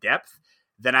kind of the depth,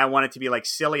 then I want it to be like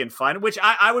silly and fun, which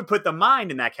I would put The Mind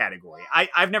in that category.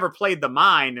 I've never played The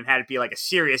Mind and had it be like a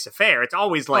serious affair. It's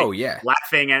always like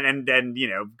laughing and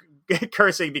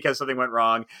cursing because something went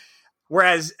wrong.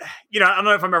 Whereas, I don't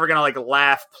know if I'm ever going to like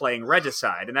laugh playing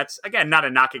Regicide. And that's, again, not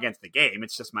a knock against the game.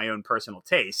 It's just my own personal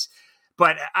taste.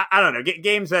 But I don't know,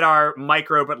 games that are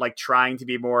micro but like trying to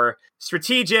be more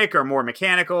strategic or more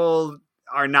mechanical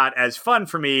are not as fun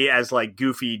for me as like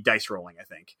goofy dice rolling, I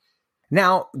think.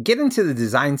 Now, get into the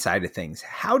design side of things.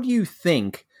 How do you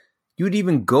think you would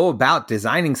even go about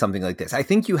designing something like this? I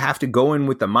think you have to go in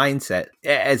with the mindset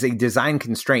as a design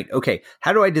constraint. Okay,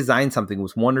 how do I design something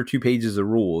with 1 or 2 pages of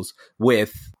rules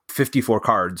with 54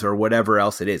 cards or whatever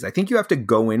else it is? I think you have to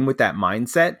go in with that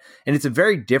mindset, and it's a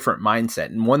very different mindset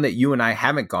and one that you and I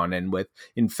haven't gone in with.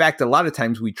 In fact, a lot of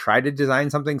times we try to design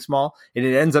something small and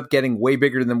it ends up getting way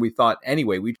bigger than we thought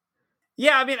anyway.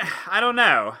 Yeah, I mean, I don't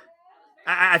know.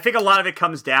 I think a lot of it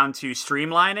comes down to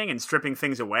streamlining and stripping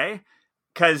things away.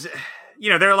 Because,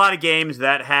 there are a lot of games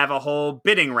that have a whole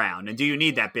bidding round. And do you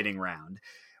need that bidding round?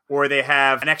 Or they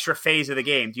have an extra phase of the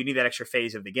game. Do you need that extra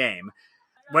phase of the game?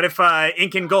 What if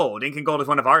Ink and Gold? Ink and Gold is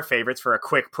one of our favorites for a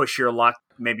quick push your luck.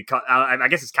 Maybe I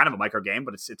guess it's kind of a micro game,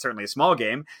 but it's certainly a small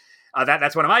game.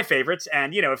 That's one of my favorites.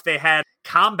 And, if they had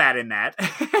combat in that,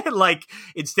 like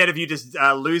instead of you just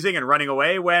losing and running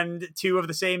away when 2 of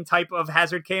the same type of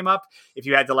hazard came up, if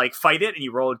you had to like fight it and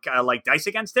you rolled like dice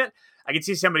against it, I could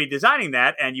see somebody designing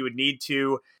that, and you would need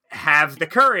to have the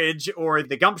courage or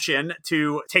the gumption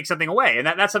to take something away. And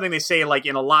that's something they say like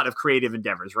in a lot of creative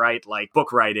endeavors, right? Like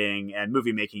book writing and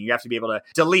movie making. You have to be able to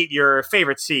delete your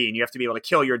favorite scene. You have to be able to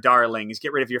kill your darlings,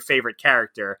 get rid of your favorite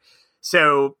character.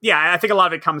 So yeah, I think a lot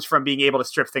of it comes from being able to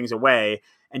strip things away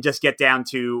and just get down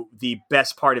to the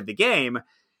best part of the game.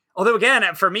 Although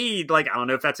again, for me, like, I don't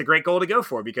know if that's a great goal to go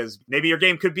for, because maybe your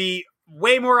game could be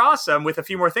way more awesome with a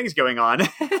few more things going on.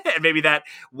 And maybe that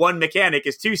one mechanic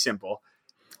is too simple.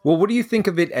 Well, what do you think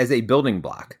of it as a building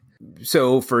block?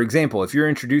 So, for example, if you're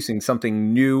introducing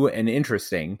something new and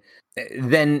interesting,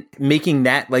 then making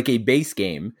that like a base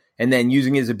game and then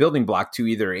using it as a building block to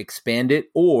either expand it,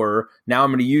 or now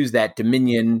I'm going to use that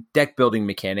Dominion deck building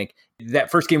mechanic. That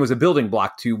first game was a building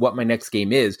block to what my next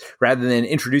game is, rather than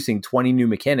introducing 20 new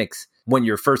mechanics when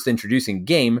you're first introducing a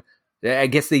game. I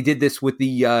guess they did this with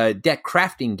the deck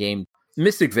crafting game,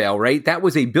 Mystic Vale, right? That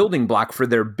was a building block for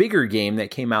their bigger game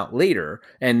that came out later.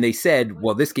 And they said,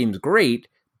 well, this game's great,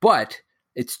 but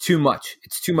it's too much.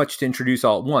 It's too much to introduce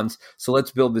all at once. So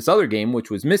let's build this other game,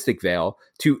 which was Mystic Vale,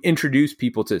 to introduce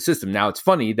people to the system. Now, it's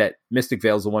funny that Mystic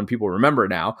Vale is the one people remember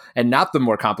now and not the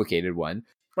more complicated one.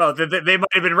 Well, they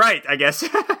might have been right, I guess.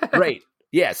 Right.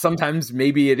 Yeah, sometimes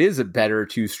maybe it is better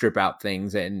to strip out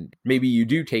things, and maybe you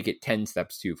do take it 10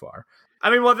 steps too far. I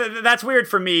mean, well, that's weird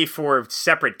for me for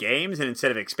separate games and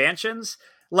instead of expansions.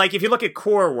 Like, if you look at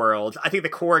Core World, I think the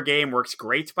core game works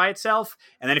great by itself.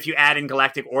 And then if you add in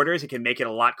Galactic Orders, it can make it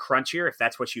a lot crunchier if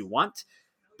that's what you want.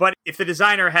 But if the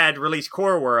designer had released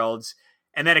Core Worlds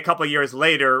and then a couple of years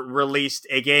later released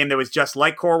a game that was just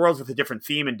like Core Worlds with a different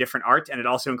theme and different art, and it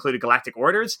also included Galactic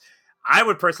Orders, I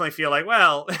would personally feel like,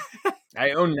 well...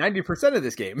 I own 90% of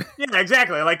this game. Yeah,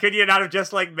 exactly. Like, could you not have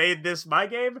just, like, made this my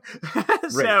game?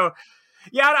 So... Right.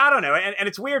 Yeah, I don't know. And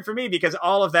it's weird for me because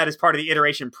all of that is part of the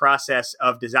iteration process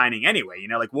of designing anyway. You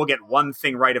know, like we'll get one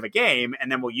thing right of a game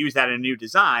and then we'll use that in a new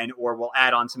design or we'll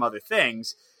add on some other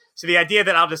things. So the idea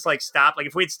that I'll just like stop, like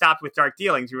if we'd stopped with Dark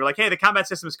Dealings, we were like, hey, the combat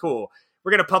system is cool. We're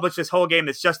going to publish this whole game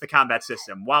that's just the combat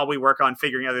system while we work on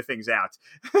figuring other things out.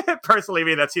 Personally, I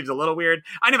mean, that seems a little weird.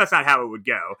 I know that's not how it would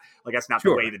go. Like, that's not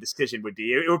the way the decision would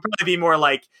be. It would probably be more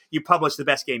like you publish the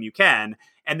best game you can,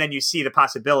 and then you see the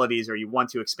possibilities or you want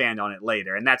to expand on it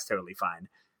later, and that's totally fine.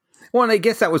 Well, and I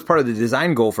guess that was part of the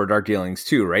design goal for Dark Dealings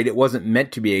too, right? It wasn't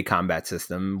meant to be a combat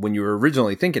system. When you were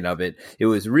originally thinking of it, it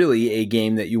was really a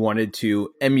game that you wanted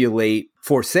to emulate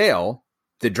For Sale,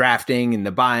 the drafting and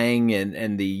the buying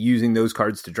and the using those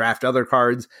cards to draft other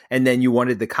cards. And then you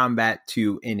wanted the combat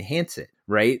to enhance it,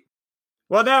 right?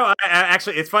 Well, no, I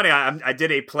actually, it's funny. I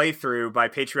did a playthrough by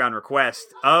Patreon request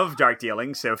of Dark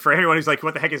Dealings. So for anyone who's like,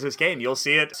 what the heck is this game? You'll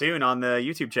see it soon on the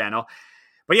YouTube channel.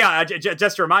 But yeah,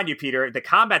 just to remind you, Peter, the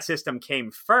combat system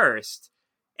came first.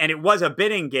 And it was a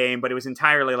bidding game, but it was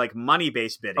entirely like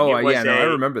money-based bidding. Oh, yeah, no, I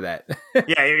remember that.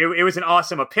 Yeah, it was an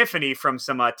awesome epiphany from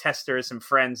some testers, some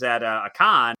friends at a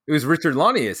con. It was Richard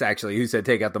Launius, actually, who said,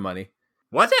 take out the money.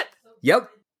 Was it? Yep.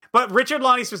 But Richard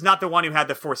Launius was not the one who had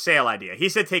the For Sale idea. He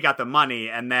said, take out the money,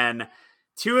 and then...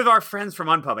 two of our friends from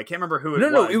Unpub, I can't remember who it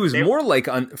was. No, it was more like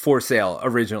For Sale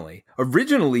originally.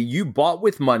 Originally, you bought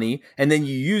with money, and then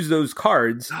you use those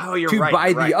cards to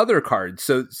buy the other cards.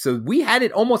 So we had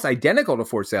it almost identical to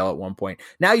For Sale at one point.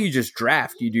 Now you just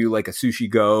draft. You do like a Sushi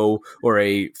Go or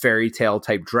a Fairy Tale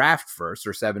type draft first,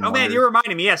 or Seven Wonders. Man, you're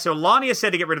reminding me. Yeah, so Launius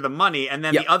said to get rid of the money, and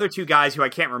then the other two guys who I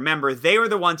can't remember, they were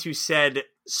the ones who said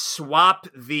swap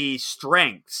the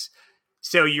strengths.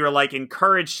 So you're like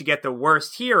encouraged to get the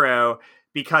worst hero,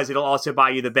 because it'll also buy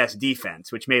you the best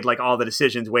defense, which made like all the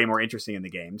decisions way more interesting in the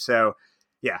game. So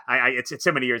yeah, it's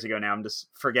so many years ago now. I'm just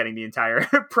forgetting the entire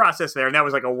process there. And that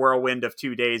was like a whirlwind of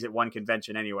 2 days at one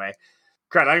convention anyway.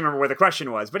 Crap, I don't remember where the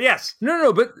question was, but yes.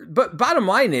 No, but bottom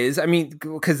line is, I mean,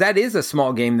 because that is a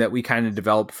small game that we kind of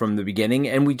developed from the beginning,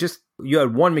 and you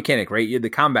had one mechanic, right? You had the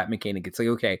combat mechanic. It's like,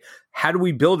 okay, how do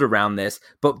we build around this?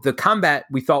 But the combat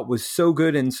we thought was so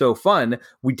good and so fun,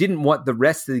 we didn't want the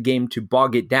rest of the game to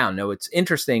bog it down. No, it's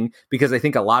interesting because I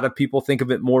think a lot of people think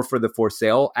of it more for the For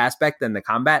Sale aspect than the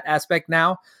combat aspect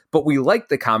now. But we liked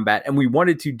the combat and we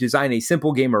wanted to design a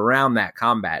simple game around that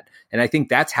combat. And I think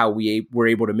that's how we were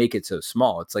able to make it so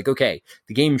small. It's like, okay,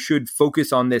 the game should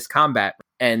focus on this combat.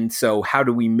 And so how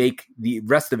do we make the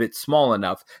rest of it small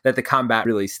enough that the combat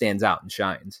really stands out and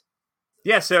shines?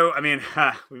 Yeah, so, I mean,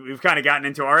 we've kind of gotten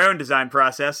into our own design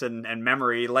process and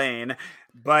memory lane,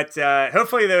 but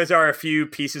hopefully those are a few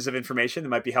pieces of information that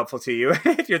might be helpful to you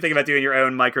if you're thinking about doing your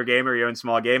own micro game or your own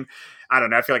small game. I don't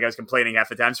know, I feel like I was complaining half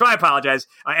the time, so I apologize.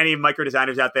 Any micro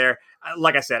designers out there,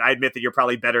 like I said, I admit that you're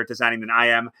probably better at designing than I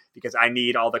am because I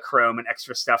need all the chrome and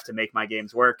extra stuff to make my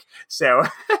games work. So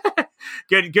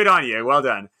good on you. Well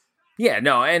done. Yeah,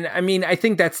 no, and I mean, I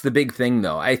think that's the big thing,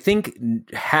 though. I think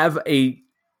have a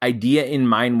idea in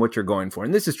mind what you're going for.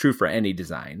 And this is true for any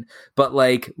design. But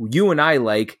like you and I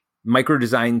like micro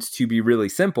designs to be really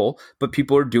simple, but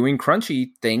people are doing crunchy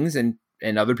things and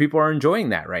other people are enjoying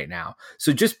that right now.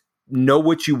 So just know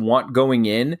what you want going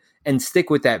in and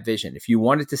stick with that vision. If you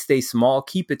want it to stay small,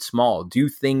 keep it small. Do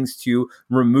things to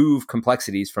remove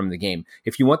complexities from the game.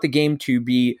 If you want the game to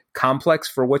be complex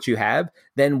for what you have,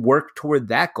 then work toward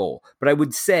that goal. But I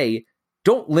would say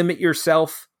don't limit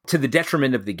yourself to the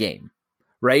detriment of the game.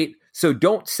 Right? So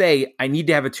don't say, I need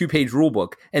to have a 2-page rule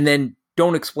book and then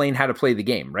don't explain how to play the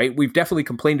game, right? We've definitely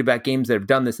complained about games that have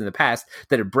done this in the past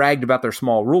that have bragged about their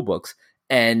small rule books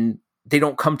and they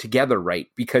don't come together right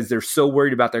because they're so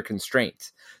worried about their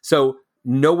constraints. So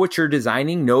know what you're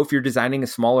designing. Know if you're designing a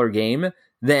smaller game,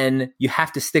 then you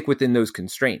have to stick within those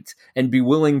constraints and be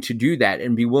willing to do that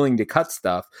and be willing to cut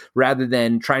stuff rather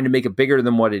than trying to make it bigger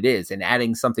than what it is and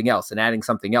adding something else and adding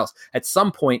something else. At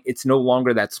some point, it's no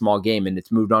longer that small game and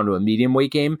it's moved on to a medium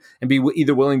weight game, and be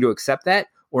either willing to accept that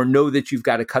or know that you've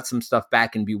got to cut some stuff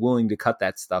back and be willing to cut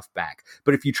that stuff back.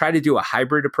 But if you try to do a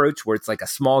hybrid approach where it's like a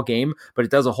small game, but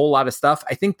it does a whole lot of stuff,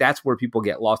 I think that's where people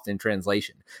get lost in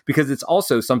translation, because it's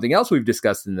also something else we've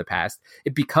discussed in the past.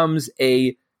 It becomes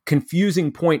a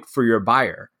confusing point for your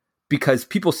buyer because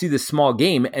people see this small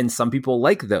game and some people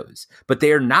like those, but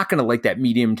they are not going to like that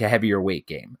medium to heavier weight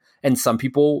game. And some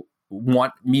people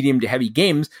want medium to heavy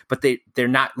games, but they're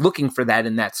not looking for that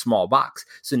in that small box.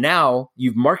 So now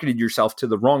you've marketed yourself to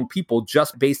the wrong people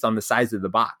just based on the size of the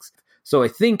box. So I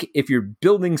think if you're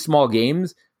building small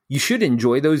games, you should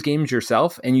enjoy those games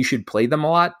yourself and you should play them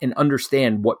a lot and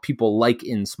understand what people like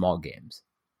in small games.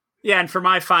 Yeah, and for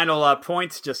my final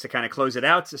points, just to kind of close it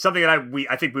out, something that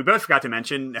I think we both forgot to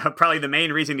mention, probably the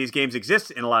main reason these games exist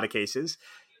in a lot of cases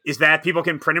is that people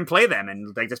can print and play them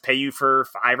and they just pay you for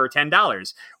 $5 or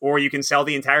 $10, or you can sell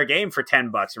the entire game for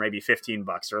 $10 or maybe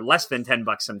 $15 or less than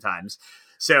 $10 sometimes.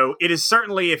 So it is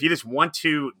certainly, if you just want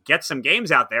to get some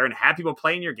games out there and have people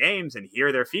playing your games and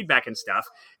hear their feedback and stuff,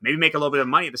 maybe make a little bit of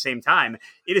money at the same time,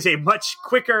 it is a much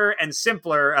quicker and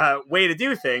simpler way to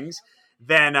do things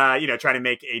than trying to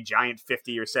make a giant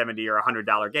 $50 or $70 or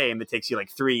 $100 game that takes you like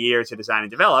 3 years to design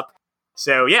and develop.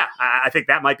 So yeah, I think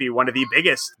that might be one of the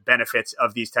biggest benefits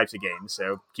of these types of games.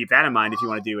 So keep that in mind if you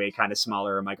want to do a kind of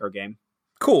smaller micro game.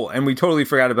 Cool. And we totally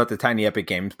forgot about the Tiny Epic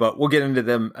games, but we'll get into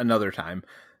them another time.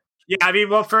 Yeah, I mean,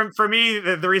 well, for me,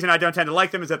 the reason I don't tend to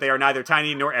like them is that they are neither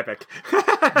tiny nor epic.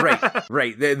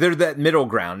 Right. They're that middle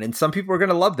ground, and some people are going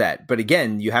to love that. But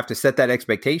again, you have to set that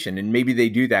expectation, and maybe they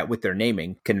do that with their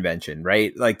naming convention,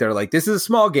 right? Like they're like, this is a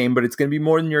small game, but it's going to be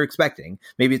more than you're expecting.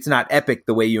 Maybe it's not epic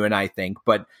the way you and I think,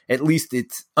 but at least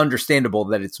it's understandable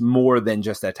that it's more than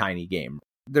just a tiny game.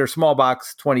 They're small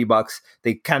box, $20.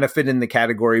 They kind of fit in the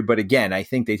category. But again, I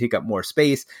think they take up more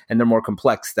space and they're more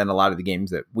complex than a lot of the games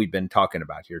that we've been talking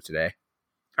about here today. All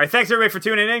right, thanks everybody for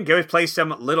tuning in. Go play some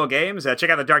little games.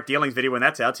 Check out the Dark Dealings video when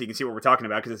that's out so you can see what we're talking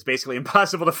about because it's basically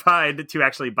impossible to find to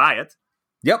actually buy it.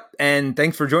 Yep. And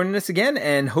thanks for joining us again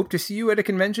and hope to see you at a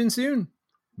convention soon.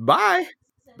 Bye.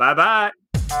 Bye-bye.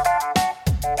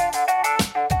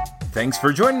 Thanks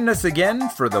for joining us again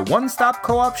for the One Stop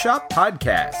Co-op Shop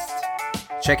podcast.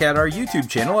 Check out our YouTube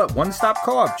channel at One Stop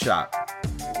Co-op Shop.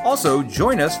 Also,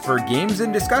 join us for games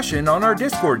and discussion on our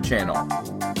Discord channel.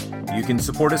 You can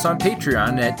support us on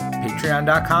Patreon at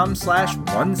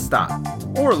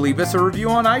patreon.com/onestop or leave us a review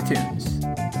on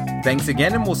iTunes. Thanks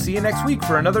again, and we'll see you next week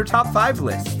for another Top 5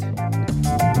 list.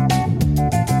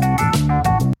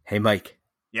 Hey, Mike.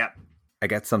 Yeah. I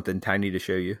got something tiny to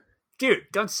show you. Dude,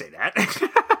 don't say that.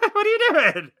 What are you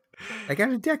doing? I got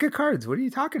a deck of cards. What are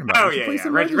you talking about? Oh, yeah.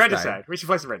 Regicide. We should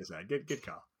play some Regicide. Good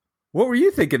call. What were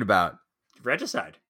you thinking about? Regicide.